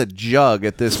it's a jug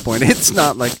at this point. It's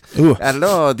not like,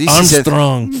 hello, this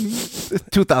Armstrong. is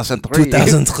 2003.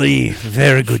 2003,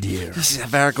 very good year. This is a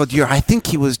very good year. I think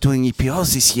he was doing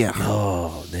EPOs this year.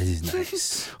 Oh, that is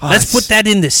nice. Let's put that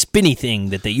in the spinny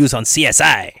thing that they use on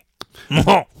CSI.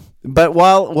 But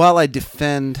while I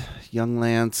defend young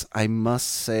Lance, I must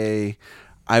say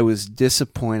I was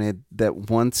disappointed that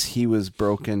once he was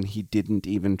broken, he didn't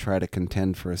even try to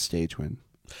contend for a stage win.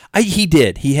 He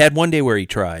did. He had one day where he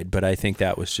tried, but I think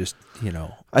that was just,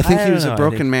 I think he was a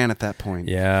broken man at that point.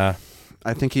 Yeah.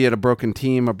 I think he had a broken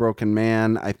team, a broken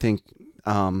man. I think,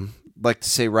 like to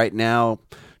say right now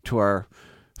to our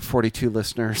 42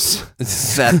 listeners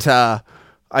that...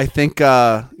 I think,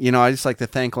 I just like to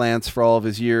thank Lance for all of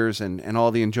his years and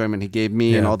all the enjoyment he gave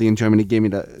me and all the enjoyment he gave me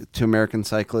to American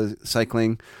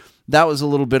cycling. That was a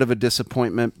little bit of a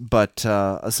disappointment, but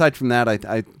aside from that,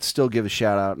 I still give a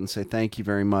shout out and say thank you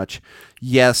very much.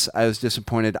 Yes, I was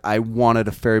disappointed. I wanted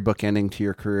a fairy book ending to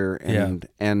your career,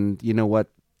 and you know what?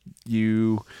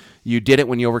 You did it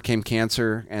when you overcame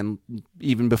cancer, and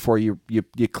even before you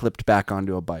clipped back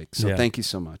onto a bike. So thank you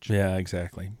so much. Yeah,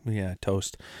 exactly. Yeah,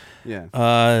 toast. Yeah.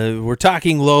 We're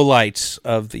talking lowlights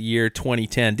of the year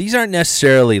 2010. These aren't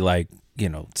necessarily like,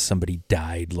 somebody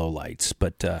died lowlights,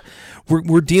 but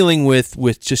we're dealing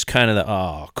with just kind of the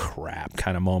oh crap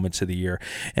kind of moments of the year.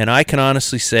 And I can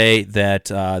honestly say that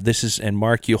this is, and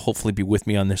Mark, you'll hopefully be with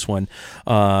me on this one.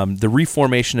 The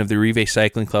reformation of the Rive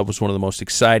Cycling Club was one of the most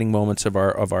exciting moments of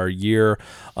our year.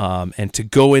 And to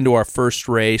go into our first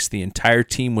race, the entire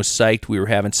team was psyched. We were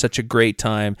having such a great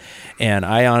time, and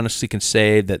I honestly can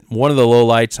say that one of the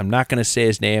lowlights, I'm not going to say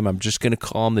his name, I'm just going to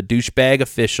call him the douchebag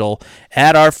official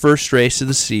at our first race of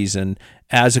the season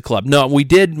as a club. No, we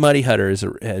did Muddy Hutter as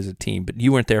a team, but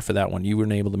you weren't there for that one. You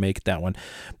weren't able to make it that one.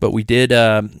 But we did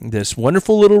this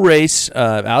wonderful little race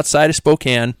outside of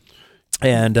Spokane.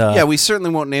 And we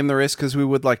certainly won't name the race because we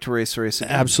would like to race a race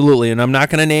again. Absolutely, and I'm not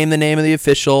going to name the name of the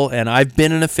official, and I've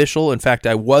been an official. In fact,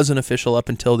 I was an official up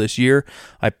until this year.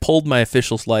 I pulled my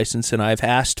official's license, and I've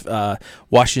asked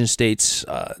Washington State's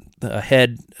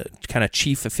head kind of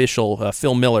chief official,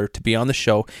 Phil Miller, to be on the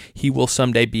show. He will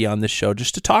someday be on this show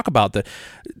just to talk about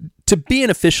to be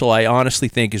an official, I honestly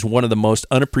think, is one of the most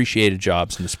unappreciated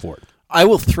jobs in the sport. I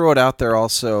will throw it out there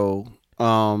also.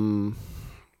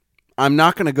 I'm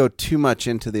not going to go too much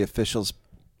into the official's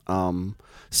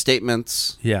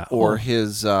statements or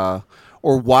his or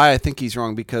why I think he's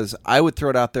wrong, because I would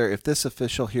throw it out there. If this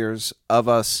official hears of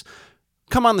us,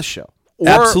 come on the show.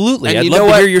 Absolutely. I'd love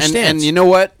to hear your stance. And you know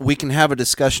what? We can have a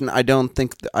discussion. I don't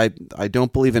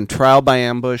believe in trial by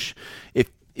ambush.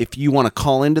 If you want to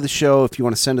call into the show, if you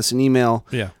want to send us an email,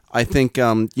 I think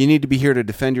you need to be here to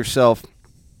defend yourself.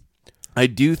 I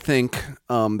do think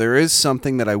there is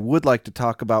something that I would like to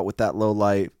talk about with that low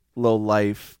life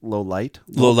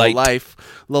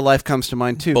comes to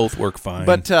mind too. Both work fine.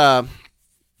 But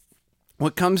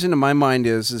what comes into my mind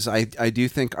is I do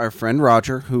think our friend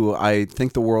Roger, who I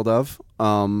think the world of,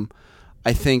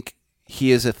 I think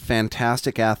he is a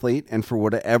fantastic athlete, and for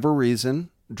whatever reason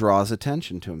draws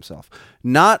attention to himself.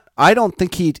 I don't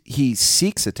think he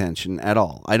seeks attention at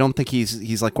all. I don't think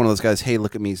he's like one of those guys, hey,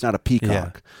 look at me, he's not a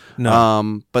peacock. Yeah.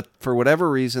 No. But for whatever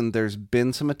reason, there's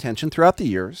been some attention throughout the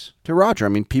years to Roger. I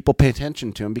mean, people pay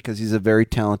attention to him because he's a very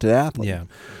talented athlete. Yeah.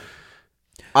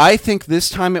 I think this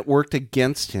time it worked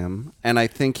against him, and I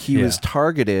think he was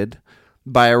targeted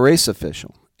by a race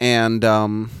official. And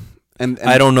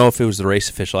I don't know if it was the race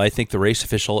official. I think the race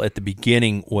official at the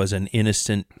beginning was an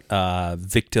innocent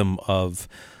victim of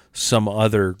some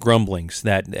other grumblings.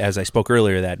 That, as I spoke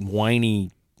earlier, that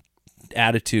whiny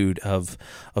attitude of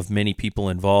many people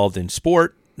involved in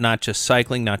sport, not just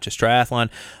cycling, not just triathlon.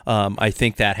 I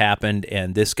think that happened,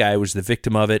 and this guy was the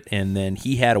victim of it, and then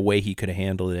he had a way he could have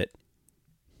handled it,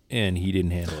 and he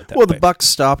didn't handle it that way. Well, the buck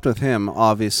stopped with him,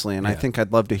 obviously, and I think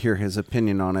I'd love to hear his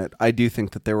opinion on it. I do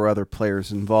think that there were other players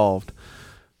involved.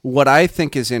 What I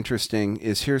think is interesting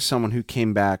is here's someone who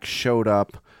came back, showed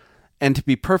up, and to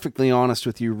be perfectly honest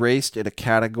with you, raced at a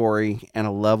category and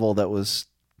a level that was,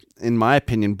 in my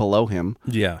opinion, below him.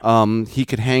 Yeah. He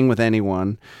could hang with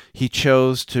anyone. He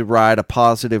chose to ride a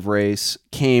positive race,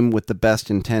 came with the best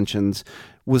intentions,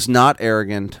 was not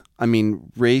arrogant. I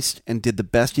mean, raced and did the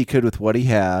best he could with what he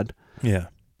had. Yeah.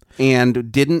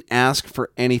 And didn't ask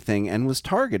for anything and was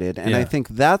targeted. And I think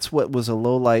that's what was a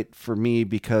low light for me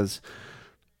because,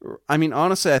 I mean,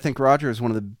 honestly, I think Roger is one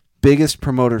of the biggest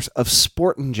promoters of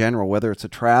sport in general, whether it's a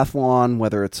triathlon,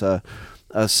 whether it's a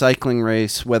cycling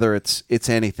race, whether it's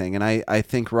anything. And I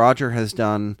think Roger has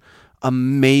done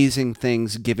amazing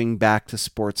things giving back to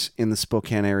sports in the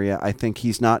Spokane area. I think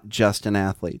he's not just an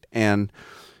athlete. And,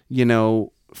 you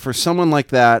know, for someone like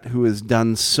that who has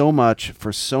done so much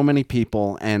for so many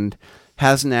people and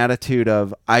has an attitude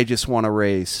of, I just want to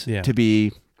race, to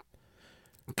be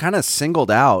kind of singled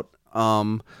out.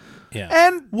 And,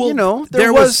 you know,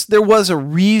 there was a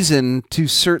reason to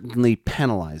certainly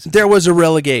penalize him. There was a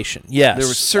relegation, yes. There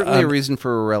was certainly a reason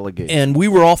for a relegation. And we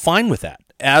were all fine with that,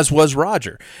 as was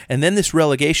Roger. And then this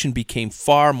relegation became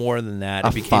far more than that.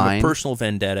 It became a personal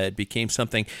vendetta. It became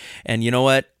something. And you know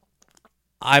what?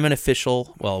 I'm an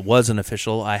official. Well, was an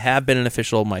official. I have been an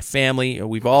official. My family,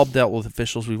 we've all dealt with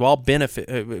officials. We've all been,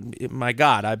 my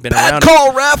God, I've been around it. Bad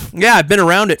call, ref! Yeah, I've been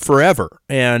around it forever.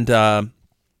 And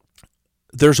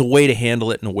there's a way to handle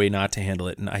it and a way not to handle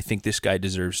it. And I think this guy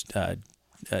deserves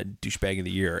douchebag of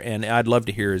the year. And I'd love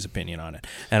to hear his opinion on it.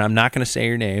 And I'm not going to say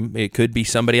your name. It could be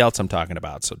somebody else I'm talking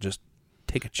about. So just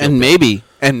take a chill. And maybe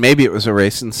it was a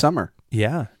race in summer.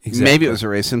 Yeah, exactly. Maybe it was a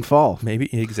race in fall. Maybe,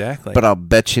 exactly. But I'll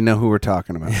bet you know who we're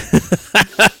talking about.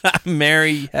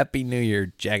 Merry, happy New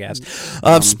Year, jackass.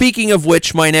 Speaking of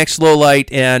which, my next low light,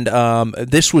 and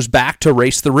this was back to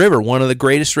Race the River, one of the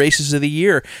greatest races of the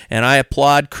year. And I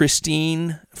applaud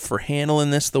Christine for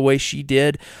handling this the way she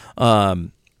did.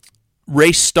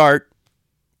 Race start,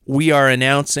 we are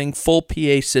announcing full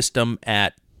PA system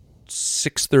at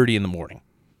 6:30 in the morning.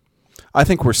 I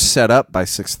think we're set up by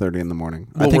 6:30 in the morning.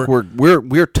 Well, I think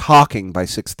we're talking by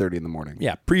 6:30 in the morning.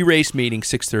 Yeah, pre-race meeting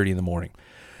 6:30 in the morning.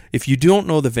 If you don't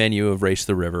know the venue of Race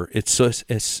the River, it's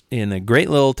in a great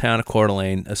little town of Coeur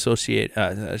d'Alene,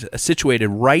 situated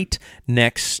right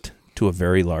next to a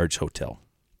very large hotel.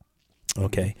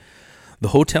 Okay, the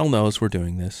hotel knows we're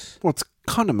doing this. Well, it's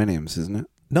condominiums, isn't it?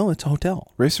 No, it's a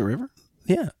hotel. Race the River.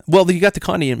 Yeah. Well, you got the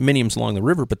condominiums along the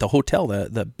river, but the hotel,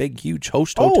 the big, huge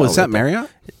host hotel. Oh, is that Marriott?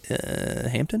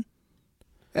 Hampton?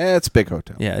 It's a big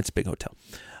hotel. Yeah, it's a big hotel.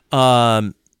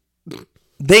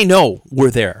 They know we're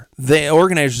there. The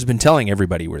organizers have been telling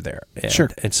everybody we're there.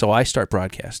 Sure. And so I start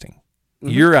broadcasting.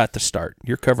 Mm-hmm. You're at the start.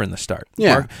 You're covering the start.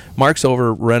 Yeah. Mark's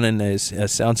over running his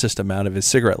sound system out of his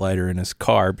cigarette lighter in his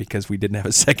car because we didn't have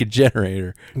a second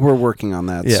generator. We're working on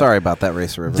that. Yeah. Sorry about that,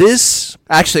 Race River.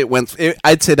 Actually,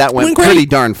 I'd say that went pretty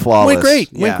darn flawless.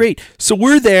 Went great. So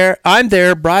we're there. I'm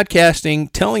there broadcasting,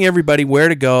 telling everybody where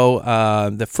to go.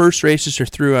 The first races are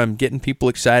through. I'm getting people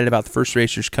excited about the first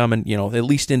racers coming, at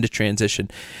least into transition.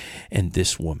 And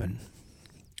this woman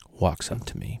walks up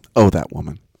to me. Oh, that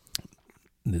woman.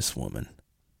 This woman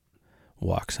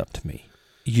walks up to me.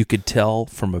 You could tell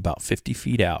from about 50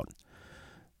 feet out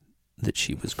that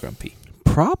she was grumpy.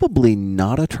 Probably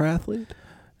not a triathlete.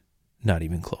 Not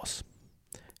even close.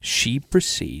 She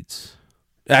proceeds.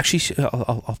 Actually,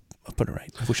 I'll put it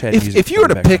right. I wish I had music. If you were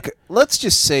to pick, let's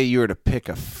just say you were to pick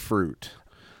a fruit.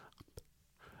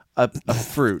 A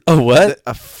fruit. Oh, what?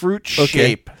 A fruit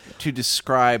shape to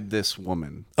describe this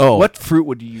woman. Oh, what fruit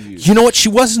would you use? You know what? She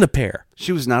wasn't a pear.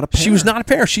 She was not a pear. She was not a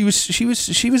pear. She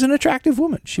was an attractive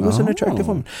woman. She was an attractive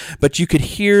woman. But you could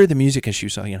hear the music as she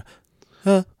was,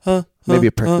 maybe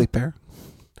a prickly pear.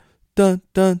 dun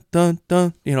dun dun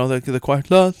dun. You know, the choir,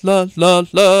 la la la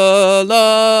la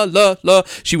la la la.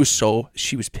 She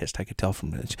was pissed. I could tell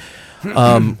from this.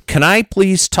 Can I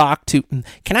please talk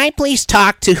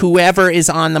to whoever is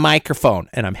on the microphone?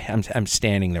 And I'm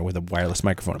standing there with a wireless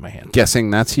microphone in my hand.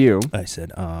 Guessing that's you. I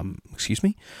said, excuse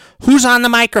me, who's on the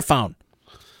microphone?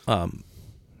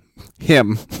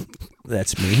 Him.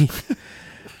 That's me.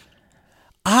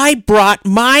 I brought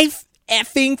my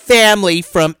effing family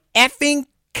from effing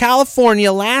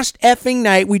California last effing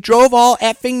night. We drove all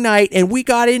effing night, and we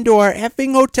got into our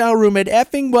effing hotel room at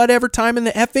effing whatever time in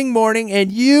the effing morning,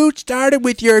 and you started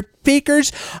with your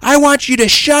speakers. I want you to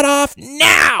shut off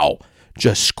now.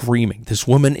 Just screaming. This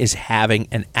woman is having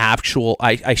an actual,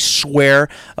 I swear,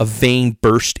 a vein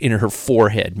burst in her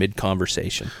forehead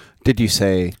mid-conversation. Did you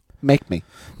say, make me?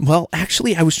 Well,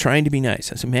 actually, I was trying to be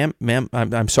nice. I said, ma'am,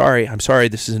 I'm sorry.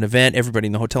 This is an event. Everybody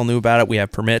in the hotel knew about it. We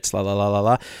have permits, la, la, la, la,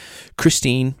 la.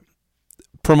 Christine,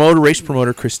 race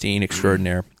promoter Christine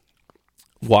extraordinaire,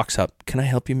 walks up. Can I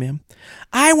help you, ma'am?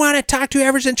 I want to talk to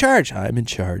whoever's in charge. I'm in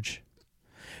charge.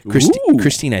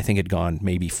 Christine, I think, had gone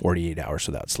maybe 48 hours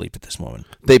without sleep at this moment.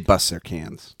 They bust their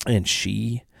cans. And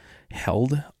she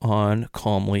held on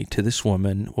calmly to this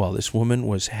woman while this woman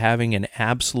was having an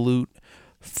absolute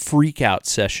freak out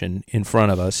session in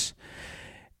front of us.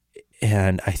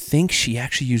 And I think she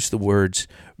actually used the words,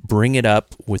 bring it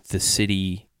up with the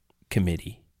city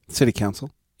committee. City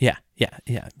council? Yeah.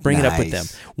 Bring it up with them.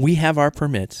 We have our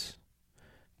permits.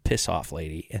 Piss off,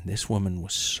 lady. And this woman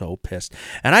was so pissed.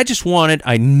 And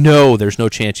I know there's no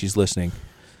chance she's listening.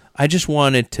 I just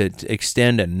wanted to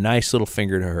extend a nice little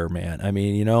finger to her, man. I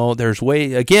mean, you know, there's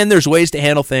ways to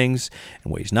handle things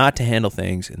and ways not to handle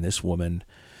things. And this woman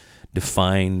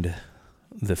defined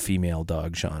the female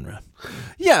dog genre.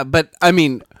 Yeah, but I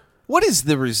mean, what is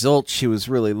the result she was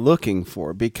really looking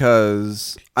for?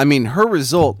 Because I mean, her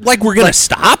result, like, we're gonna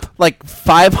stop. Like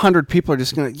 500 people are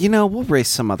just gonna, we'll race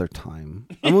some other time,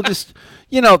 and we'll just,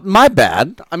 my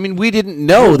bad. I mean, we didn't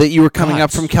know that you were coming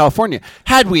up from California.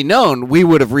 Had we known, we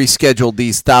would have rescheduled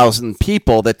these 1,000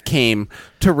 people that came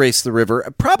to race the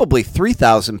river. Probably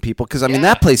 3,000 people, because I mean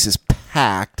that place is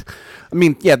packed. I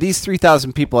mean, yeah, these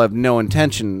 3,000 people have no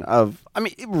intention of,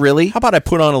 really? How about I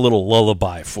put on a little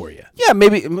lullaby for you? Yeah,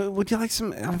 maybe. Would you like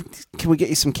some, can we get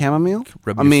you some chamomile?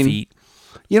 Rub your feet.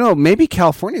 Maybe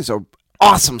California's an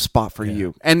awesome spot for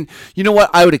you. And you know what?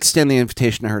 I would extend the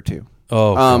invitation to her, too.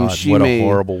 Oh, God, what a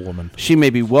horrible woman. She may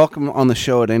be welcome on the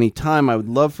show at any time. I would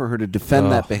love for her to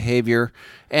defend that behavior.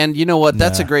 And you know what?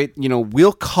 That's a great,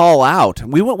 we'll call out.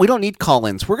 We don't need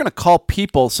call-ins. We're going to call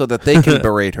people so that they can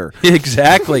berate her.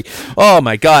 Exactly. Oh,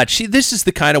 my God. This is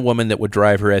the kind of woman that would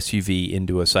drive her SUV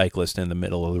into a cyclist in the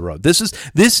middle of the road. This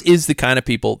is the kind of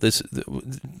people,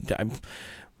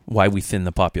 why we thin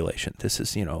the population. This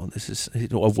is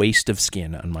a waste of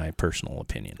skin, in my personal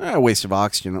opinion. A waste of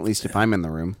oxygen, at least if I'm in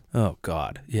the room. Oh,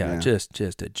 God. Yeah.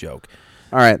 Just a joke.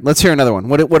 All right, let's hear another one.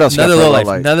 What else? Another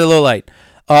low light.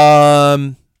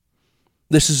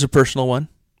 This is a personal one.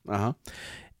 Uh-huh.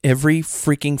 Every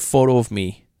freaking photo of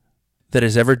me that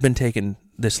has ever been taken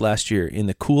this last year in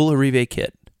the cool Arrive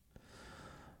kit,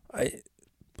 I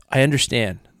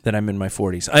understand that I'm in my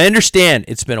 40s. I understand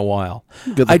it's been a while.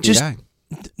 Good-looking guy.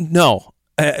 No.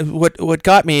 What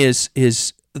got me is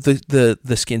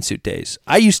the skin suit days.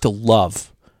 I used to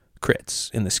love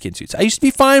crits in the skin suits. I used to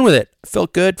be fine with it.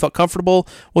 Felt good, felt comfortable,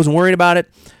 wasn't worried about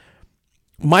it.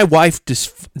 My wife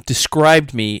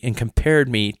described me and compared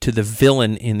me to the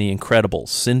villain in The Incredibles,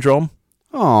 Syndrome.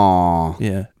 Aww.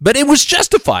 Yeah. But it was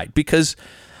justified because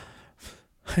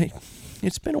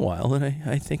it's been a while, and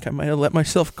I think I might have let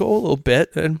myself go a little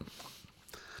bit,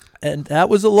 and that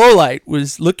was a lowlight,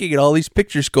 was looking at all these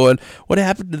pictures going, what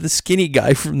happened to the skinny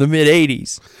guy from the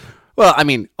mid-'80s? Well, I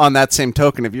mean, on that same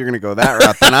token, if you're going to go that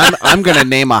route, then I'm going to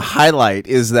name a highlight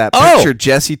is that picture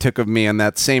Jesse took of me on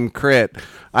that same crit.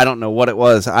 I don't know what it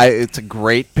was. It's a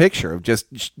great picture of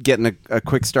just getting a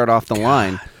quick start off the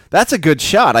line. That's a good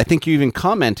shot. I think you even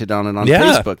commented on it on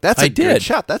Facebook. That's a good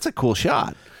shot. That's a cool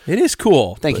shot. It is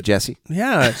cool. Thank you, Jesse.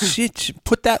 Yeah, she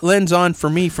put that lens on for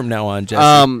me from now on,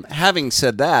 Jesse. Having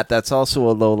said that, that's also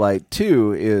a low light,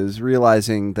 too, is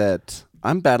realizing that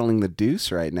I'm battling the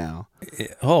deuce right now.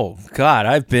 Oh God,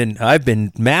 I've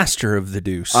been master of the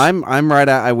deuce. I'm right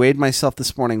at, I weighed myself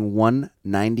this morning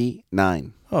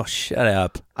 199. Oh, shut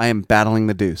up. I am battling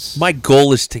the deuce. My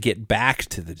goal is to get back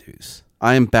to the deuce.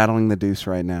 I am battling the deuce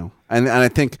right now. And I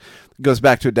think it goes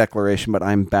back to a declaration, but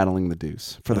I'm battling the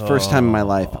deuce. For the first time in my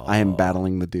life, I am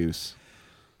battling the deuce.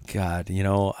 God,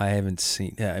 I haven't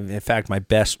seen... in fact, my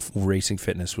best racing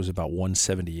fitness was about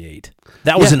 178.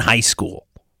 That was in high school.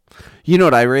 You know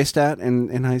what I raced at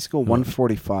in high school?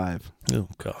 145. Oh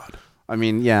God. I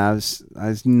mean, yeah, I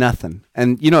was nothing.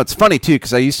 And it's funny too,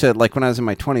 because I used to, like, when I was in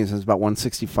my 20s, I was about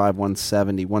 165,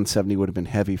 170. 170 would have been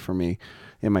heavy for me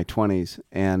in my 20s,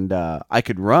 and I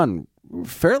could run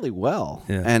fairly well.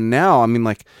 Yeah. And now, I mean,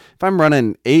 like, if I'm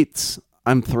running 8s,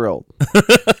 I'm thrilled.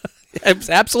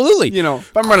 Absolutely.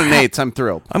 If I'm running 8s, I'm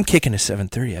thrilled. I'm kicking a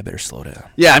 7:30. I better slow down.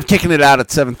 Yeah, I'm kicking it out at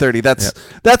 7:30.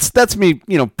 That's me,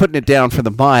 putting it down for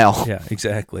the mile. Yeah,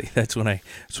 exactly. That's when I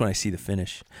see the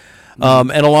finish.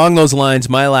 And along those lines,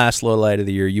 my last low light of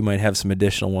the year, you might have some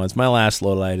additional ones. My last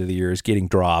low light of the year is getting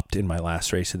dropped in my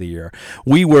last race of the year.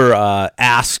 We were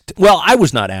asked, well, I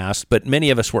was not asked, but many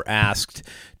of us were asked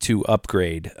to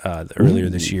upgrade earlier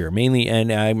this year, mainly,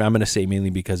 and I'm going to say mainly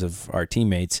because of our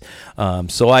teammates.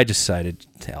 So I decided,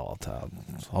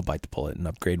 I'll bite the bullet and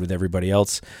upgrade with everybody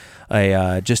else.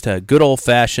 Just a good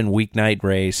old-fashioned weeknight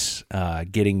race,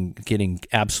 getting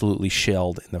absolutely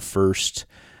shelled in the first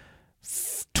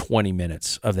 20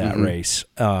 minutes of that race.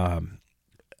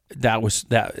 That was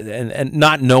that, and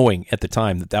not knowing at the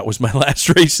time that was my last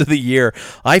race of the year,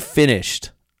 I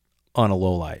finished on a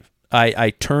low light.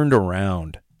 I turned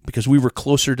around because we were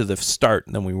closer to the start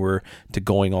than we were to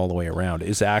going all the way around.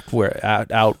 Is out where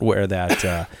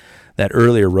that that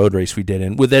earlier road race we did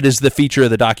in. Well, that is the feature of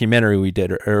the documentary we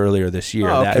did earlier this year.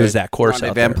 Oh, okay. That was that course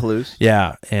out there. Van Palouse.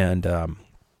 Yeah, and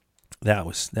that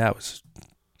was.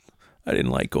 I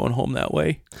didn't like going home that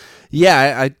way.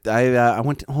 Yeah, I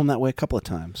went home that way a couple of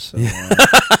times. So,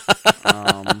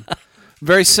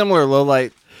 very similar low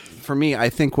light for me, I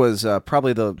think, was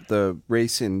probably the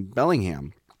race in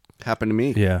Bellingham. Happened to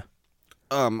me. Yeah.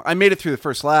 I made it through the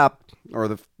first lap, or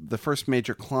the first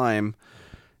major climb,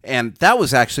 and that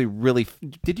was actually really.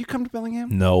 Did you come to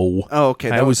Bellingham? No. Oh,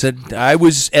 okay. I was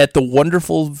at the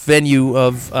wonderful venue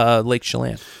of Lake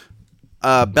Chelan.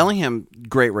 Bellingham,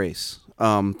 great race.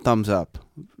 Thumbs up.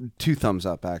 2 thumbs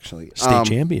up, actually. State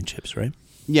championships, right?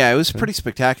 Yeah, it was pretty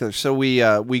spectacular. So we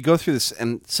go through this,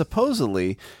 and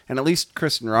supposedly, and at least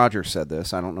Chris and Roger said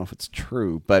this, I don't know if it's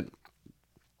true, but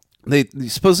they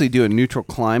supposedly do a neutral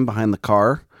climb behind the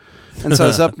car. And so I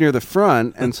was up near the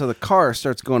front, and so the car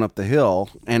starts going up the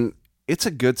hill, and it's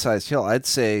a good-sized hill. I'd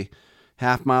say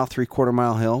half mile, 3/4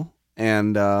 mile hill.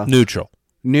 And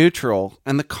neutral,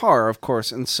 and the car, of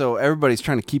course, and so everybody's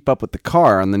trying to keep up with the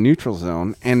car on the neutral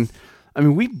zone, and I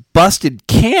mean, we busted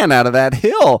can out of that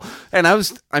hill, and I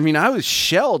was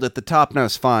shelled at the top, and I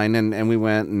was fine, and we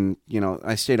went, and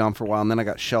I stayed on for a while, and then I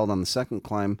got shelled on the second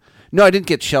climb. No, I didn't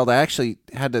get shelled. I actually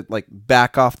had to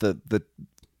back off I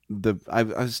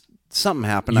was something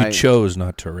happened. You chose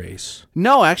not to race.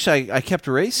 No, actually, I kept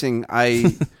racing.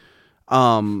 I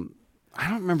don't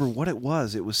remember what it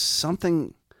was. It was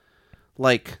something.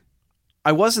 Like,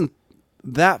 I wasn't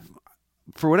that,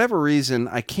 for whatever reason,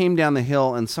 I came down the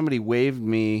hill and somebody waved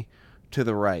me to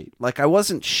the right. Like, I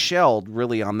wasn't shelled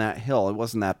really on that hill. It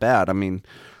wasn't that bad. I mean,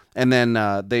 and then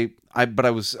it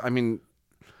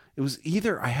was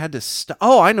either I had to stop.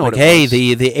 Oh, I know what it was.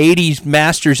 Hey, the 80s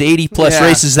Masters 80-plus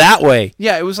races that way.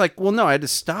 Yeah, it was like, well, no, I had to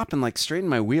stop and straighten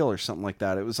my wheel or something like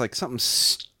that. It was like something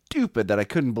stupid that I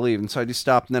couldn't believe. And so I just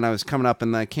stopped, and then I was coming up,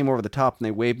 and then I came over the top, and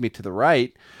they waved me to the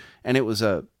right. And it was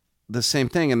the same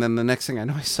thing, and then the next thing I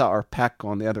know, I saw our pack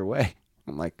going the other way.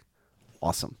 I'm like,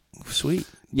 awesome. Sweet.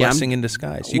 Yeah, blessing in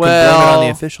disguise. You can blame it on the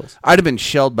officials. I'd have been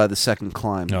shelled by the second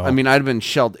climb. Oh. I mean, I'd have been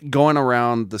shelled going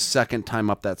around the second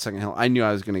time up that second hill. I knew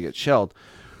I was going to get shelled.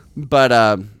 But,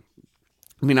 I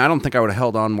mean, I don't think I would have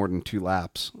held on more than 2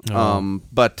 laps. Oh.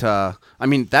 But I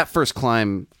mean, that first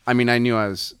climb, I mean, I knew I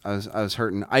was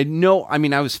hurting.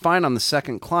 I was fine on the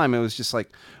second climb. It was just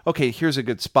like, okay, here's a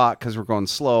good spot because we're going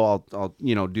slow. I'll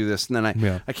do this. And then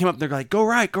I came up, they're like, go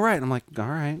right. And I'm like, all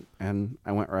right. And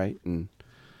I went right and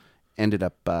ended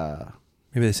up.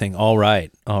 Maybe they're saying, all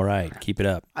right, keep it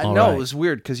up. I know, it was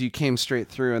weird because you came straight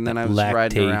through, and then I was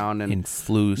riding around and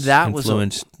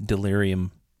influenced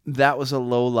delirium. That was a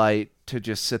low light to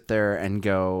just sit there and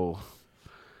go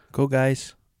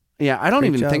guys. Yeah, I don't Great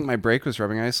even job. think my brake was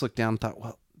rubbing. I just looked down and thought,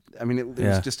 well, I mean, it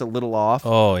was just a little off.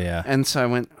 Oh, yeah. And so I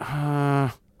went,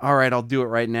 all right, I'll do it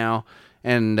right now.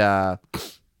 And,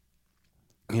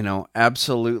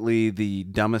 absolutely the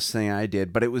dumbest thing I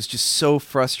did, but it was just so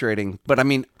frustrating. But I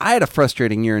mean, I had a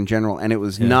frustrating year in general, and it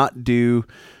was not due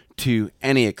to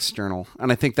any external.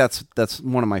 And I think that's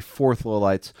one of my 4th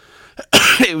lowlights.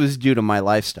 It was due to my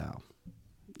lifestyle,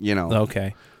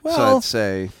 Okay. Well, so I'd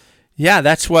say, yeah,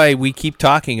 that's why we keep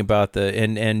talking about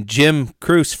and Jim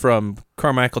Cruz from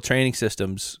Carmichael Training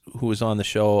Systems, who was on the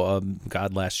show,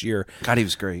 last year. God, he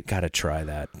was great. Got to try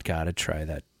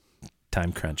that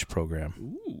time crunch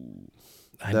program. Ooh.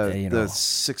 The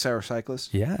 6-hour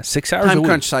cyclist? Yeah, 6 hours a week. Time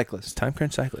crunch cyclist. Time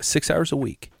crunch cyclist. 6 hours a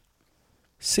week.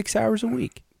 6 hours a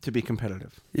week. To be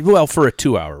competitive. Well, for a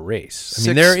 2-hour race. I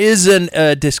mean, there is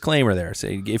a disclaimer there.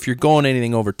 Saying if you're going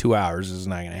anything over 2 hours, it's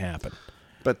not going to happen.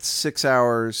 But 6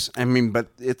 hours, but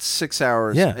it's 6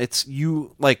 hours. Yeah. It's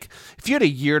you, like, if you had a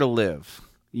year to live,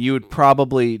 you would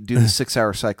probably do the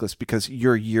 6-hour cyclist because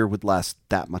your year would last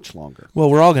that much longer.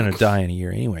 Well, we're all going to die in a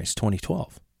year anyways,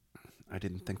 2012. I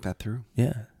didn't think that through.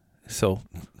 Yeah. So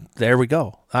there we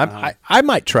go. I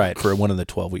might try it for one of the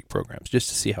 12-week programs just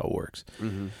to see how it works.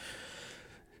 Mm-hmm.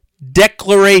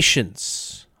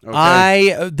 Declarations.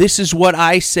 Okay. This is what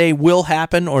I say will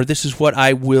happen, or this is what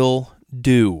I will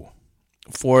do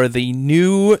for the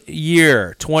new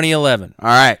year, 2011. All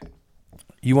right.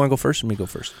 You want to go first or me go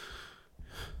first?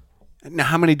 Now,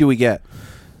 how many do we get?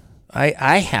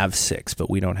 I have 6, but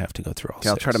we don't have to go through all 6.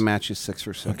 I'll try to match you 6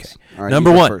 for 6. Okay. All right, Number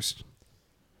you go 1. First.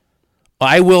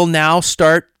 I will now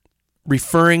start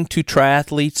referring to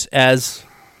triathletes as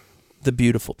the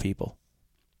beautiful people.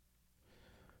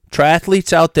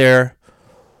 Triathletes out there,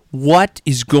 what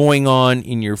is going on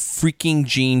in your freaking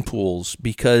gene pools?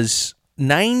 Because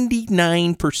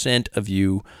 99% of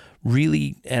you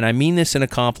really, and I mean this in a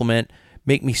compliment,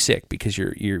 make me sick because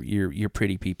you're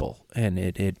pretty people, and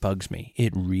it bugs me.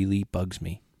 It really bugs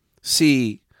me.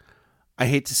 See, I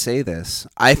hate to say this.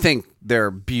 I think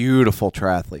they're beautiful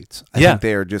triathletes. I think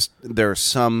there are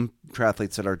some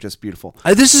triathletes that are just beautiful.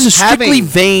 This is a strictly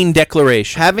vain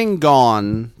declaration. Having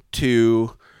gone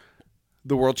to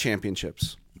the World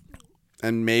Championships,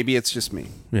 and maybe it's just me.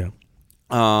 Yeah.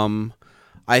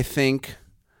 I think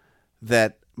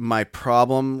that my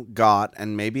problem got,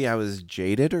 and maybe I was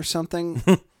jaded or something,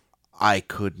 I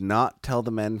could not tell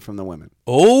the men from the women.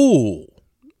 Oh,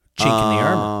 chink in the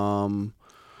armor.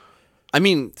 I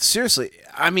mean, seriously.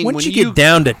 I mean, once you get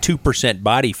down to 2%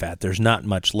 body fat, there's not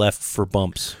much left for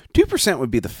bumps. 2% would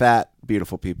be the fat,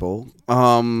 beautiful people.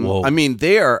 I mean,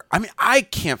 they are. I mean, I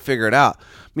can't figure it out.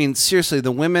 I mean, seriously,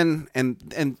 the women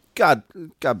and God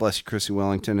bless you, Chrissy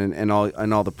Wellington, and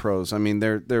all the pros. I mean,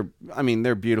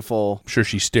 they're beautiful. I'm sure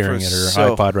she's staring at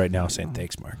her iPod right now, saying,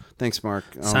 "Thanks, Mark." Thanks, Mark.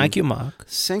 Thank you, Mark.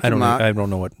 Thank you, Mark. I don't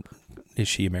know what. Is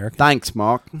she American? Thanks,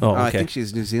 Mark. Oh, okay. I think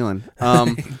she's New Zealand.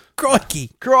 Crikey,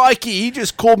 he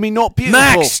just called me not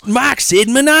beautiful. Mark said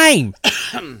my name.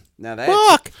 Now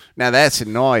that's a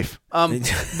knife.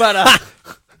 But I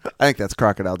think that's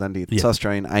Crocodile Dundee. It's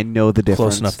Australian. I know the difference.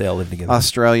 Close enough. They all live together.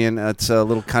 Australian. It's a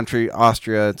little country.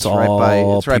 Austria. It's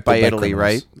right by Italy,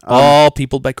 right? All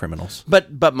peopled by criminals.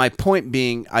 But my point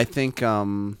being, I think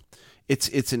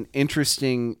it's an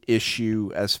interesting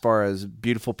issue as far as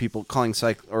beautiful people calling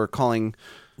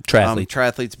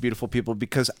triathletes beautiful people,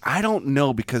 because I don't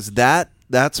know, because that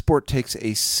sport takes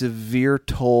a severe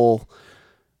toll,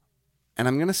 and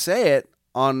I'm going to say it,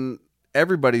 on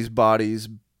everybody's bodies,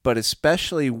 but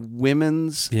especially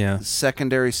women's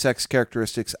secondary sex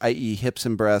characteristics, i.e. hips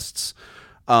and breasts.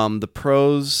 The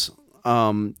pros,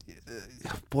 boy,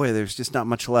 there's just not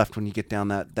much left when you get down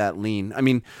that lean. I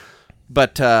mean,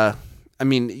 but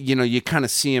you kind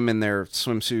of see them in their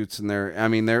swimsuits, and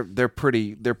they're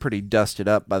pretty dusted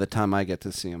up by the time I get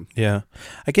to see them. Yeah,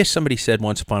 I guess somebody said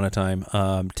once upon a time,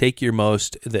 take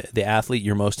the athlete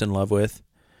you're most in love with,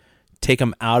 take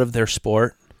them out of their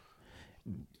sport,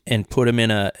 and put them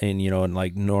in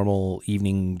like normal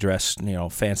evening dress,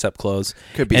 fancy up clothes,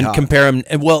 could be and hot. Compare them.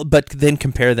 But then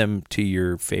compare them to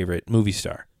your favorite movie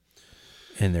star.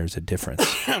 And there's a difference.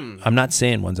 I'm not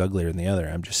saying one's uglier than the other.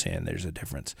 I'm just saying there's a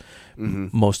difference. Mm-hmm.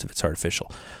 Most of it's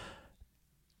artificial.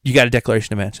 You got a declaration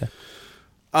to match that?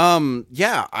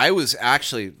 Yeah, I was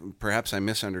actually, perhaps I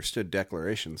misunderstood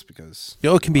declarations, because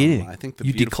it can be anything. I think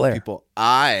you beautiful declare. people,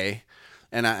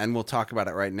 and we'll talk about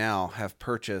it right now, have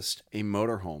purchased a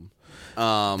motorhome.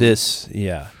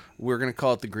 We're going to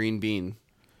call it the Green Bean,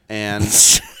 and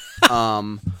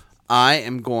I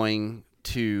am going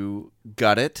to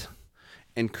gut it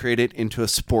and create it into a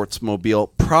sportsmobile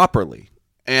properly.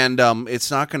 And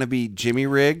it's not going to be Jimmy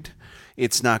rigged.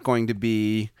 It's not going to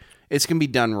be. It's going to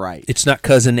be done right. It's not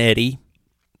Cousin Eddie.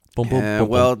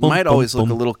 It might always look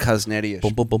a little Cousin Eddie-ish,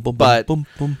 but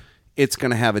it's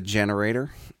going to have a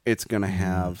generator. It's going to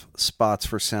have spots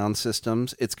for sound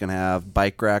systems. It's going to have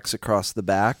bike racks across the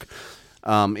back.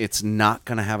 It's not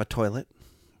going to have a toilet.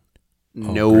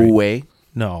 No way.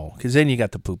 No, because then you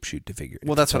got the poop chute to figure.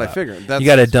 Well, that's what I figured. You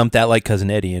got to dump that like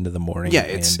Cousin Eddie into the morning. Yeah,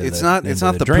 it's not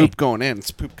the poop going in;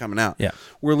 it's poop coming out. Yeah,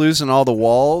 we're losing all the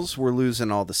walls. We're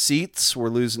losing all the seats. We're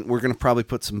going to probably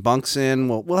put some bunks in.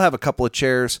 We'll have a couple of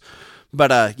chairs,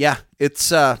 but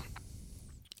it's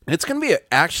It's going to be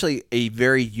actually a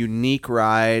very unique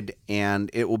ride, and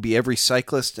it will be every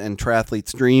cyclist and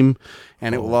triathlete's dream,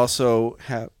 and it will also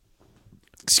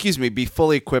be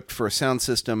fully equipped for a sound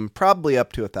system, probably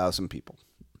up to 1,000 people.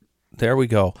 There we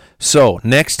go. So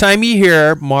next time you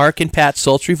hear Mark and Pat's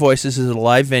sultry voices at a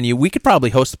live venue, we could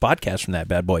probably host a podcast from that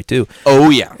bad boy too. Oh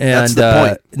yeah, and that's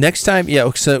the point. Next time,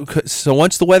 So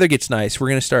once the weather gets nice, we're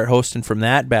going to start hosting from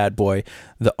that bad boy,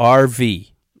 the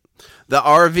RV. The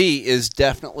RV is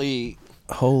definitely...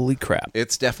 Holy crap.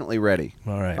 It's definitely ready.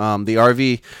 All right. The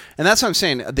RV, and that's what I'm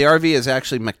saying. The RV is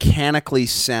actually mechanically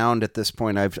sound at this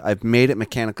point. I've made it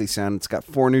mechanically sound. It's got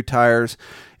 4 new tires.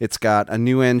 It's got a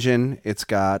new engine. It's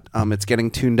got it's getting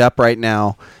tuned up right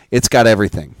now. It's got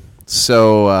everything.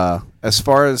 So as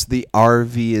far as the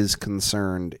RV is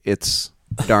concerned, it's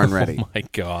darn ready. Oh my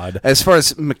God. As far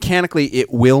as mechanically,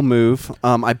 it will move.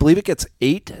 I believe it gets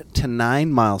 8 to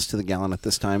 9 miles to the gallon at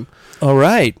this time. All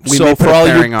right. We so may put for a all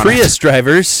bearing you on Prius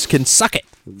drivers can suck it.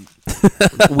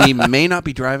 We may not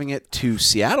be driving it to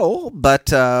Seattle, but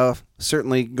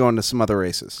certainly going to some other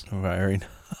races. All right.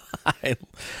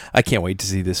 I can't wait to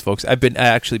see this, folks. I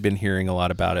actually been hearing a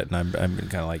lot about it, and I'm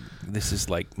kind of like, this is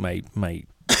like my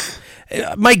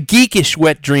geekish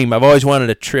wet dream. I've always wanted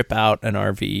to trip out an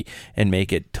RV and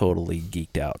make it totally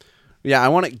geeked out. Yeah, I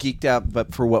want it geeked out,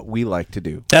 but for what we like to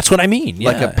do. That's what I mean.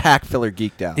 Yeah. Like a Packfiller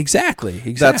geeked out. Exactly.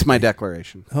 That's my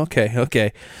declaration. Okay.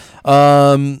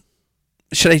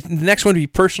 Should the next one be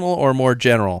personal or more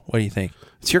general? What do you think?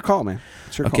 It's your call, man.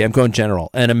 It's your call. Okay, I'm going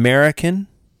general. An American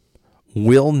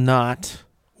will not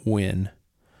win,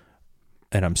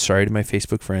 and I'm sorry to my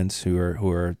Facebook friends who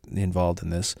are involved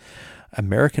in this.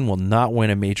 American will not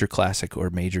win a major classic or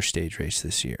major stage race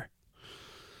this year.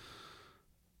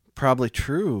 Probably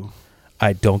true.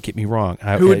 Don't get me wrong.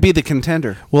 Who would be the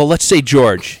contender? Well, let's say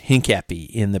George Hincapie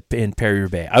in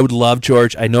Paris-Roubaix. I would love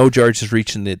George. I know George is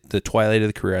reaching the twilight of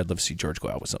the career. I'd love to see George go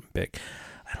out with something big.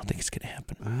 I don't think it's going to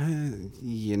happen.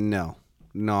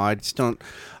 No, I just don't.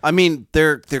 I mean,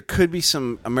 there could be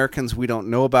some Americans we don't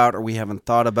know about or we haven't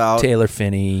thought about. Taylor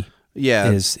Phinney, yeah,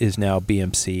 is now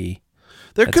BMC.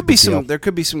 There could be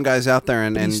some guys out there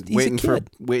and he's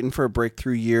waiting for a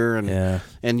breakthrough year and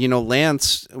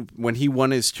Lance, when he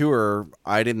won his tour,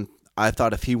 I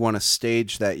thought if he won a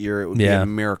stage that year it would be a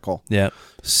miracle. Yeah.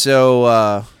 So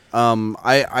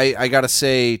I gotta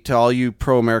say to all you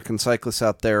pro American cyclists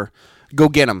out there, go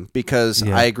get him because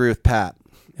I agree with Pat.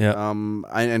 Yeah.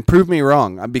 And prove me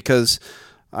wrong because.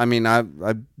 I mean,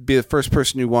 I'd be the first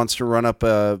person who wants to run up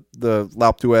the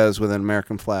L'Alpe d'Huez with an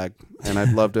American flag, and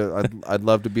I'd love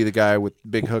to be the guy with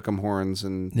big hook'em horns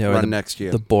and run next to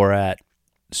you. The Borat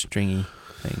stringy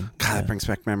thing. God, that brings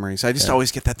back memories. I just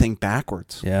always get that thing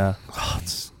backwards. Yeah,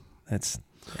 it's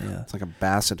like a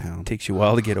basset hound. It takes you a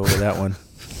while to get over that one.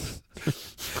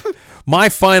 My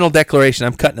final declaration.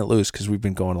 I'm cutting it loose because we've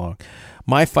been going along.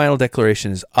 My final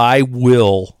declaration is I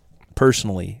will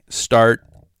personally start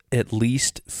at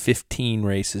least 15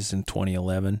 races in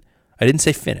 2011. I didn't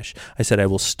say finish. I said I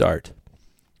will start,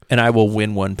 and I will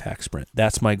win one pack sprint.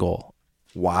 That's my goal.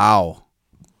 Wow.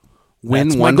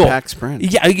 Win one pack sprint.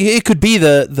 Yeah, it could be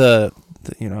the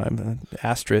I'm an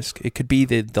asterisk. It could be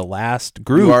the last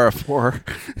group. You are a 4.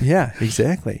 Yeah,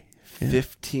 exactly. Yeah.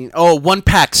 15. Oh, one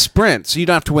pack sprint, so you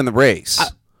don't have to win the race.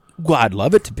 Well, I'd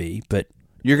love it to be, but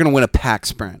you're going to win a pack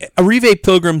sprint. Arrive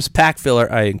Pilgrim's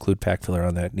Packfiller, I include Packfiller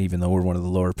on that, even though we're one of the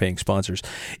lower paying sponsors,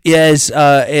 is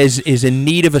in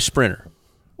need of a sprinter.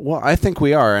 Well, I think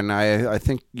we are, and I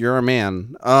think you're a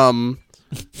man. I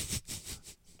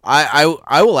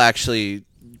will actually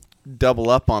double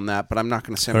up on that, but I'm not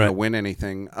going to say I'm going to win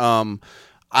anything.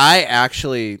 I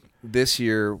actually this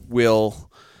year will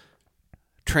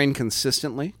train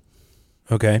consistently.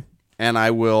 Okay. And I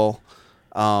will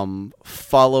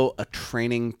follow a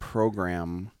training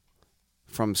program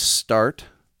from start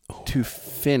to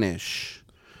finish.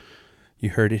 You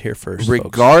heard it here first,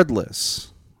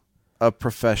 regardless of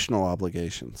professional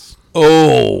obligations.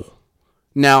 Oh.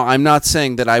 Now, I'm not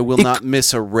saying that I will not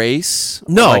miss a race.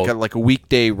 No. Like a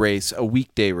weekday race.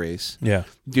 Yeah.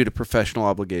 Due to professional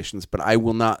obligations, but I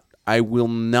will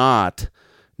not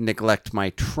neglect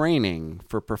my training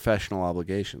for professional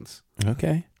obligations.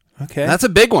 Okay. That's a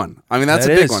big one. I mean, that's a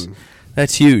big one.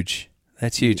 That's huge.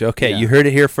 Okay, You heard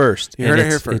it here first.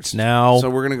 It's now. So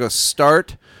we're going to go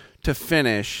start to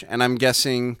finish, and I'm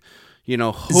guessing,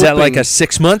 hoping... Is that like a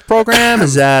 6-month program?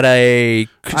 Is that a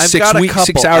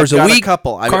 6 hours a week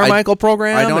Carmichael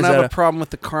program? I don't have a problem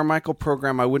with the Carmichael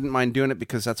program. I wouldn't mind doing it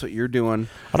because that's what you're doing.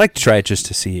 I'd like to try it just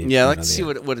to see. Yeah, I'd like to see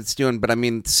what it's doing. But I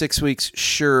mean, 6 weeks,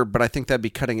 sure, but I think that'd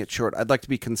be cutting it short. I'd like to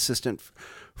be consistent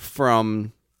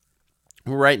from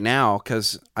right now,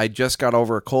 because I just got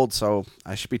over a cold, so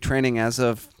I should be training as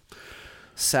of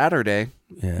Saturday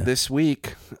this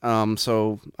week.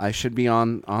 So I should be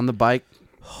on the bike.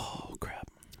 Oh, crap.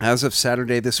 As of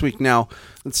Saturday this week. Now,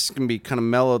 it's going to be kind of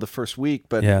mellow the first week,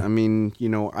 but I mean,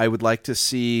 I would like to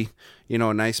see, a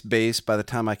nice base by the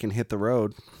time I can hit the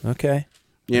road. Okay.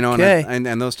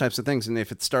 And those types of things. And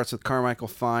if it starts with Carmichael,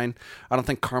 fine. I don't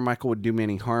think Carmichael would do me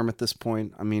any harm at this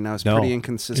point. I mean, I was pretty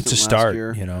inconsistent it's a last start,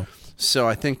 year. So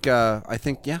I think, I'm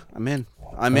in.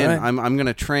 I'm in. Right. I'm going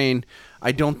to train.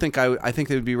 I don't think I think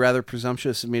it would be rather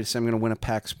presumptuous of me to say I'm going to win a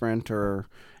pack sprint or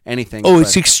anything. Oh,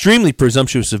 it's extremely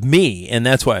presumptuous of me, and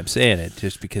that's why I'm saying it,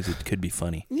 just because it could be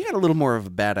funny. You got a little more of a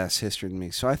badass history than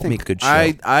me, so I think good show.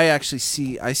 I actually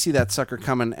see that sucker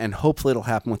coming, and hopefully it'll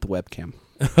happen with the webcam.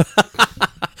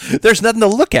 There's nothing to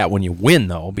look at when you win,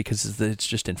 though, because it's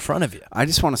just in front of you. I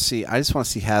just want to see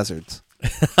hazards.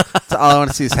 That's all I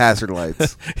want to see is hazard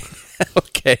lights.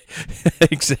 Okay,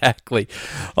 exactly.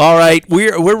 All right,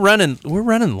 we're running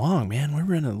long, man. We're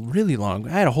running really long.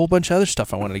 I had a whole bunch of other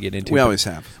stuff I wanted to get into. We always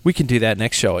have. We can do that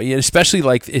next show,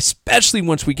 especially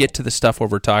once we get to the stuff where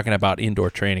we're talking about indoor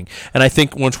training. And I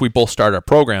think once we both start our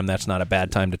program, that's not a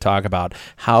bad time to talk about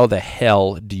how the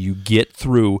hell do you get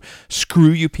through.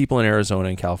 Screw you people in Arizona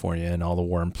and California and all the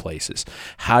warm places.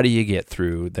 How do you get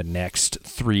through the next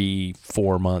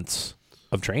 3-4 months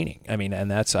of training? I mean,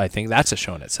 and I think that's a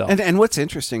show in itself. And what's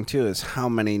interesting too is how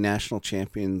many national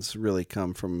champions really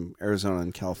come from Arizona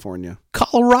and California.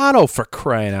 Colorado, for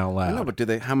crying out loud. I know,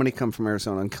 but how many come from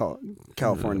Arizona and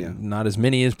California? Not as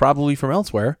many as probably from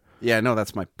elsewhere. Yeah, no,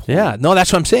 that's my point. Yeah, no,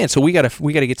 that's what I'm saying. So we gotta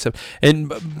get some.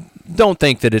 And don't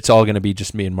think that it's all going to be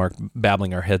just me and Mark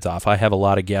babbling our heads off. I have a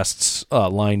lot of guests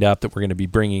lined up that we're going to be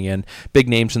bringing in, big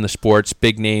names in the sports,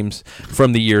 big names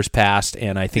from the years past,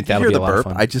 and I think that'll be a lot of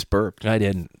fun. I just burped. I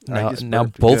didn't. Now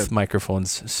both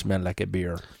microphones smell like a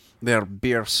beer. They're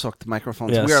beer-soaked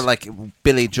microphones. Yes. We are like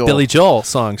Billy Joel. Billy Joel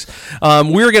songs.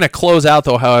 We're going to close out,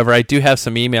 though, however. I do have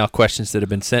some email questions that have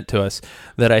been sent to us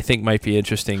that I think might be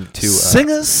interesting to... Sing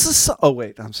us... Oh,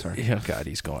 wait. I'm sorry. Oh, God,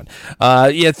 he's going.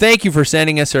 Thank you for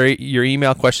sending us your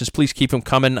email questions. Please keep them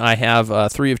coming. I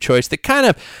have 3 of choice that kind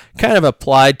of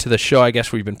applied to the show, I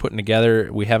guess, we've been putting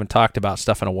together. We haven't talked about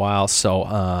stuff in a while.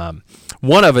 So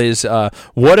one of it is,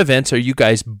 what events are you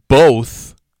guys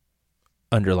both...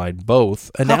 underline both,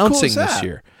 announcing this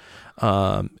year.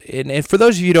 And for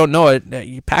those of you who don't know it,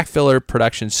 Packfiller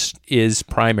Productions is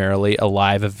primarily a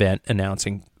live event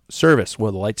announcing service.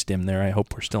 Well, the lights dim there. I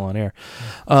hope we're still on air.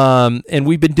 And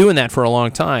we've been doing that for a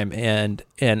long time. And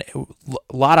a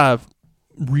lot of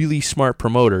really smart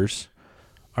promoters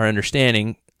are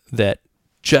understanding that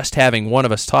just having one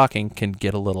of us talking can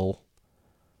get a little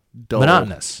dull.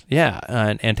 Monotonous. Yeah.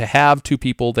 And to have 2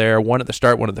 people there, one at the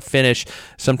start, one at the finish,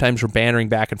 sometimes we're bantering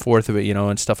back and forth of it,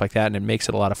 and stuff like that, and it makes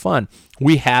it a lot of fun.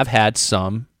 We have had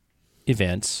some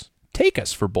events take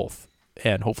us for both,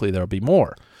 and hopefully there'll be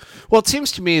more. Well, it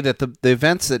seems to me that the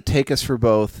events that take us for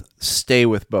both stay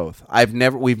with both.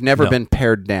 We've never been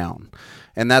pared down.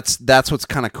 And that's what's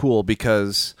kind of cool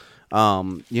because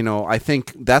I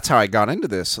think that's how I got into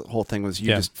this whole thing was you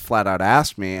just flat out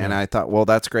asked me and I thought, well,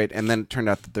 that's great. And then it turned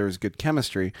out that there was good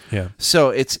chemistry. Yeah.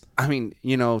 So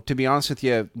to be honest with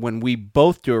you, when we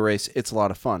both do a race, it's a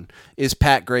lot of fun. Is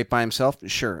Pat great by himself?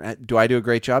 Sure. Do I do a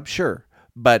great job? Sure.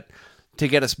 But to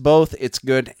get us both, it's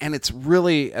good. And it's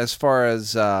really, as far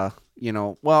as,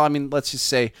 let's just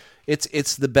say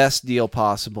it's the best deal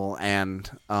possible, and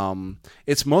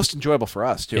it's most enjoyable for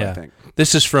us too. I think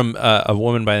this is from a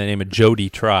woman by the name of Jody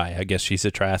Try. I guess she's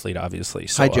a triathlete, obviously.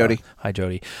 So, hi, Jody. Hi,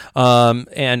 Jody.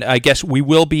 And I guess we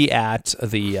will be at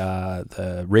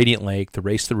the Radiant Lake, the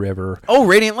Race the River. Oh,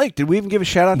 Radiant Lake! Did we even give a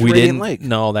shout out to Radiant Lake?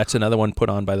 No, that's another one put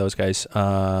on by those guys.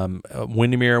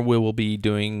 Windermere we will be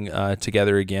doing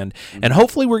together again, and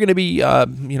hopefully we're going to be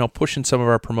pushing some of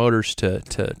our promoters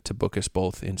to book us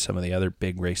both in some of the other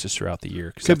big races throughout the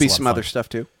year. Could be some other stuff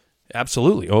too.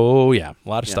 Absolutely. Oh yeah, a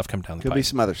lot of stuff coming down the pipe. Could be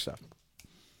some other stuff.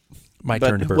 My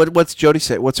turn to burp. What's Jody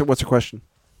say? What's her question?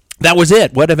 That was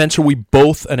it. What events are we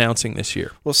both announcing this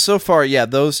year? Well, so far,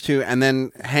 those 2, and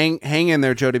then hang in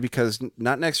there, Jody, because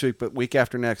not next week, but week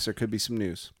after next, there could be some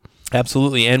news.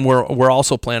 Absolutely, and we're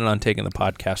also planning on taking the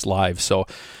podcast live. So,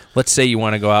 let's say you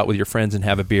want to go out with your friends and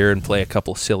have a beer and play a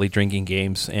couple of silly drinking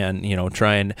games, and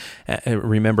try and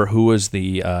remember who was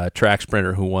the track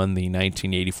sprinter who won the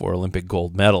 1984 Olympic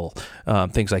gold medal,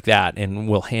 things like that, and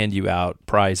we'll hand you out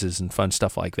prizes and fun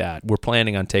stuff like that. We're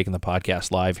planning on taking the podcast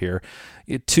live here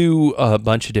to a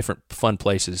bunch of different fun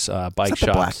places, bike shops.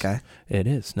 The black guy? It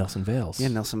is Nelson Vales. Yeah,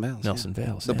 Nelson Vales.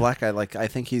 Vales. The black guy, I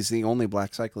think he's the only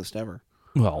black cyclist ever.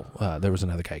 Well, there was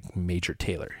another guy, Major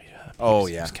Taylor. Oh,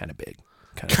 yeah. He's kind of big.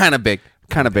 Kind of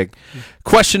big.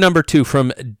 Question number 2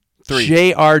 from 3.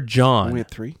 J.R. John. We had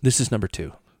 3? This is number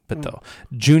 2. But though,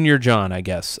 Junior John, I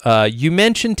guess. You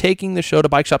mentioned taking the show to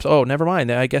bike shops. Oh, never mind.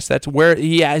 I guess that's where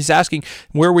he's asking,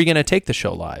 where are we going to take the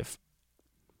show live?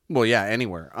 Well, yeah,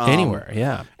 anywhere. Anywhere,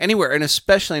 yeah. Anywhere, and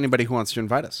especially anybody who wants to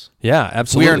invite us. Yeah,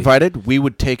 absolutely. We are invited. We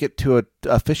would take it to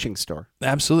a fishing store.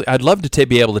 Absolutely. I'd love to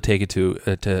be able to take it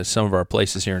to some of our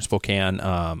places here in Spokane.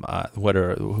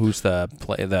 Who's the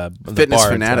Fitness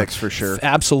bar Fanatics for sure.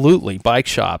 Absolutely. Bike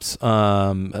shops.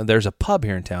 There's a pub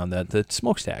here in town, the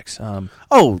Smokestacks.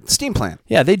 Steam Plant.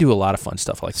 Yeah, they do a lot of fun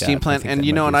stuff like that. Steam Plant, and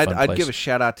I'd give a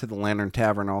shout out to the Lantern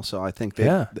Tavern also. I think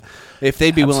if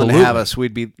they'd be willing to have us,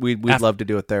 we'd love to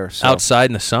do it there. So.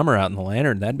 Outside in the summer, out in the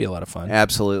Lantern, that'd be a lot of fun.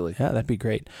 Absolutely. Yeah, that'd be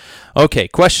great. Okay,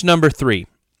 question number 3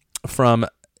 from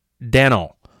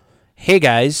Dano. Hey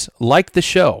guys, like the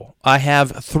show. I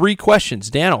have 3 questions.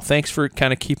 Dano, thanks for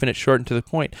kind of keeping it short and to the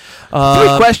point.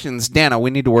 3 questions, Dano. We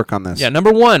need to work on this. Yeah,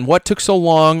 number 1, what took so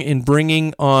long in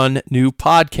bringing on new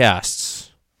podcasts?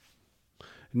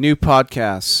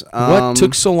 What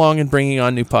took so long in bringing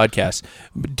on new podcasts?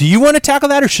 Do you want to tackle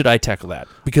that, or should I tackle that?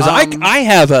 Because I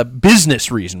have a business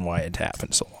reason why it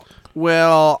happened so long.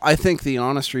 Well, I think the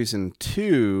honest reason,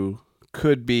 too,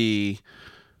 could be,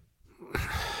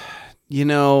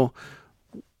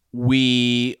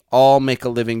 we all make a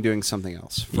living doing something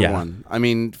else, for one. I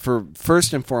mean, for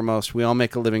first and foremost, we all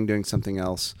make a living doing something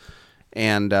else.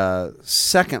 And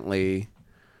secondly,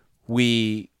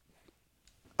 we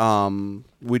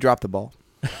dropped the ball.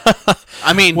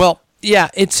 I mean, well, yeah,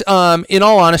 it's in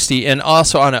all honesty, and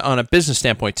also on a business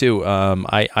standpoint too.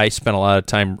 I spent a lot of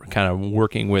time kind of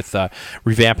working with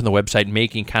revamping the website,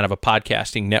 making kind of a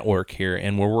podcasting network here,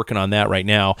 and we're working on that right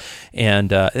now. And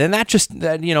that just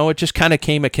it just kind of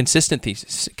came a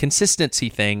consistency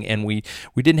thing, and we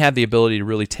didn't have the ability to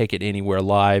really take it anywhere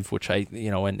live, which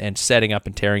and setting up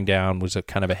and tearing down was a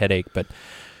kind of a headache, but.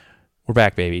 We're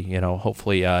back, baby.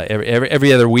 Hopefully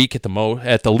every other week at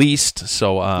the least.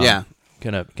 So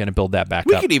gonna build that back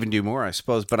up. We could even do more, I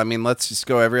suppose. But I mean, let's just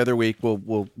go every other week.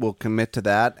 We'll commit to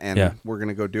that, and we're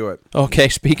gonna go do it. Okay.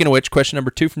 Speaking of which, question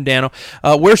number 2 from Dano.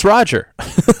 Where's Roger?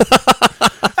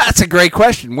 That's a great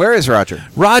question. Where is Roger?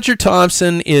 Roger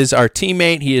Thompson is our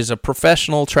teammate. He is a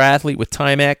professional triathlete with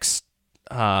Timex,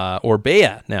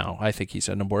 Orbea now. I think he's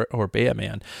an Orbea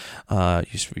man.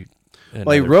 Used to be.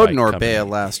 Well, he rode in Orbea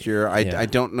last year. I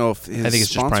don't know if his I think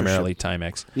it's just primarily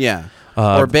Timex. Yeah.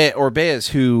 Orbea is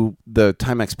who the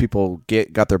Timex people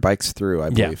got their bikes through, I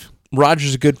believe. Yeah.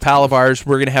 Roger's a good pal of ours.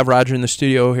 We're going to have Roger in the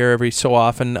studio here every so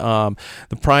often.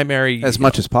 The primary... As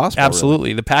much as possible. Absolutely.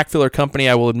 Really. The Packfiller company,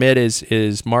 I will admit,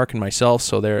 is Mark and myself,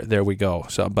 so there we go.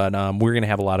 So, but we're going to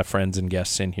have a lot of friends and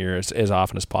guests in here as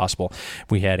often as possible.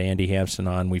 We had Andy Hampson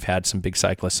on. We've had some big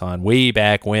cyclists on way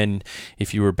back when,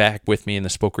 if you were back with me in the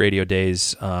Spoke Radio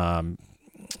days,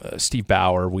 Steve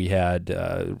Bauer, we had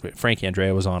Frankie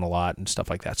Andrea was on a lot and stuff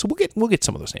like that. So we'll get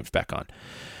some of those names back on.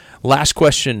 Last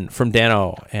question from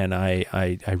Dano, and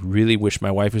I really wish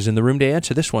my wife was in the room to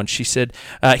answer this one. She said,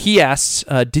 he asks,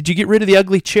 did you get rid of the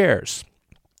ugly chairs?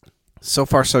 So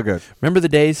far, so good. Remember the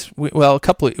days?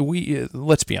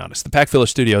 Let's be honest. The Packfiller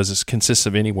Studios consists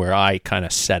of anywhere I kind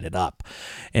of set it up,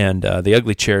 and the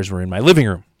ugly chairs were in my living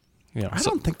room. I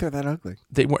don't think they're that ugly.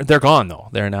 They're gone though.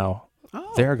 They're now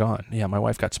they're gone. Yeah, my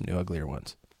wife got some new uglier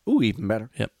ones. Ooh, even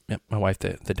better. Yep. My wife,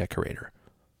 the decorator.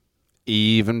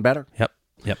 Even better.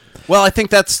 Yep. Well, I think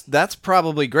that's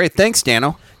probably great. Thanks,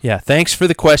 Dano. Yeah, thanks for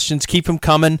the questions. Keep them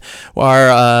coming.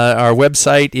 Our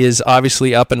website is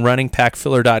obviously up and running,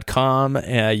 packfiller.com.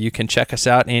 You can check us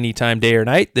out anytime, day or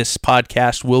night. This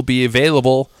podcast will be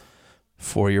available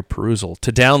for your perusal,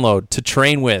 to download, to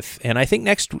train with. And I think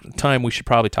next time we should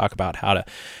probably talk about how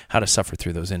to suffer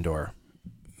through those indoor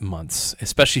months,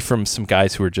 especially from some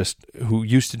guys who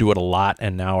used to do it a lot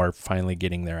and now are finally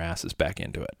getting their asses back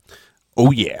into it. Oh,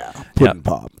 yeah. Puddin'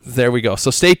 pop. There we go.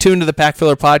 So stay tuned to the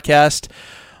Packfiller Podcast.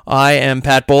 I am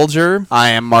Pat Bolger.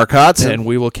 I am Mark Hodson. And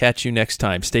we will catch you next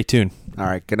time. Stay tuned. All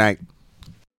right. Good night.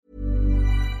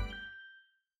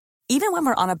 Even when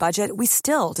we're on a budget, we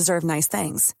still deserve nice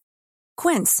things.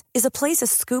 Quince is a place to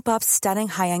scoop up stunning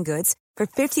high-end goods for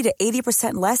 50 to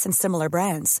 80% less than similar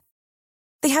brands.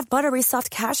 They have buttery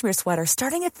soft cashmere sweaters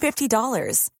starting at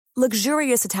 $50,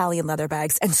 luxurious Italian leather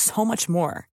bags, and so much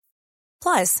more.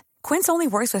 Plus, Quince only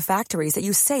works with factories that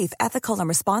use safe, ethical, and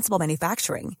responsible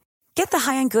manufacturing. Get the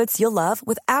high-end goods you'll love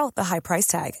without the high price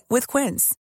tag with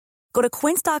Quince. Go to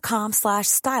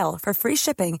quince.com/style for free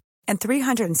shipping and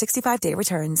 365-day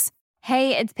returns.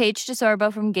 Hey, it's Paige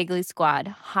DeSorbo from Giggly Squad.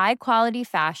 High quality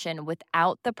fashion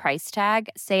without the price tag.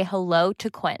 Say hello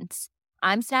to Quince.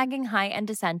 I'm snagging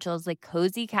high-end essentials like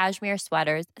cozy cashmere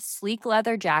sweaters, sleek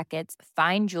leather jackets,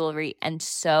 fine jewelry, and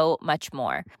so much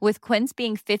more. With Quince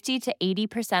being 50 to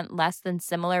 80% less than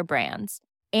similar brands.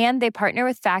 And they partner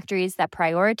with factories that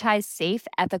prioritize safe,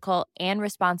 ethical, and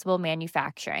responsible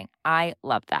manufacturing. I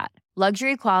love that.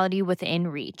 Luxury quality within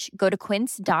reach. Go to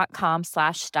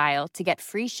quince.com/style to get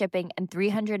free shipping and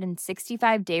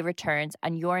 365-day returns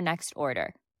on your next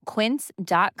order.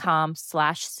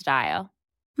 Quince.com/style.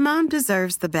 Mom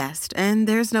deserves the best, and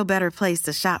there's no better place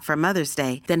to shop for Mother's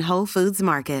Day than Whole Foods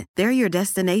Market. They're your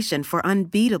destination for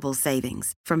unbeatable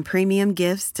savings, from premium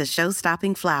gifts to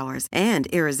show-stopping flowers and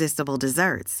irresistible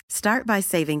desserts. Start by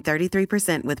saving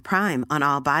 33% with Prime on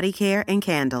all body care and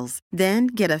candles. Then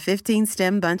get a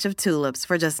 15-stem bunch of tulips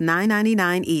for just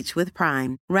 $9.99 each with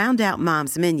Prime. Round out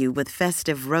Mom's menu with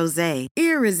festive rosé,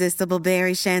 irresistible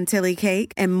berry chantilly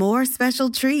cake, and more special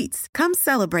treats. Come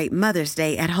celebrate Mother's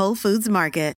Day at Whole Foods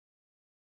Market.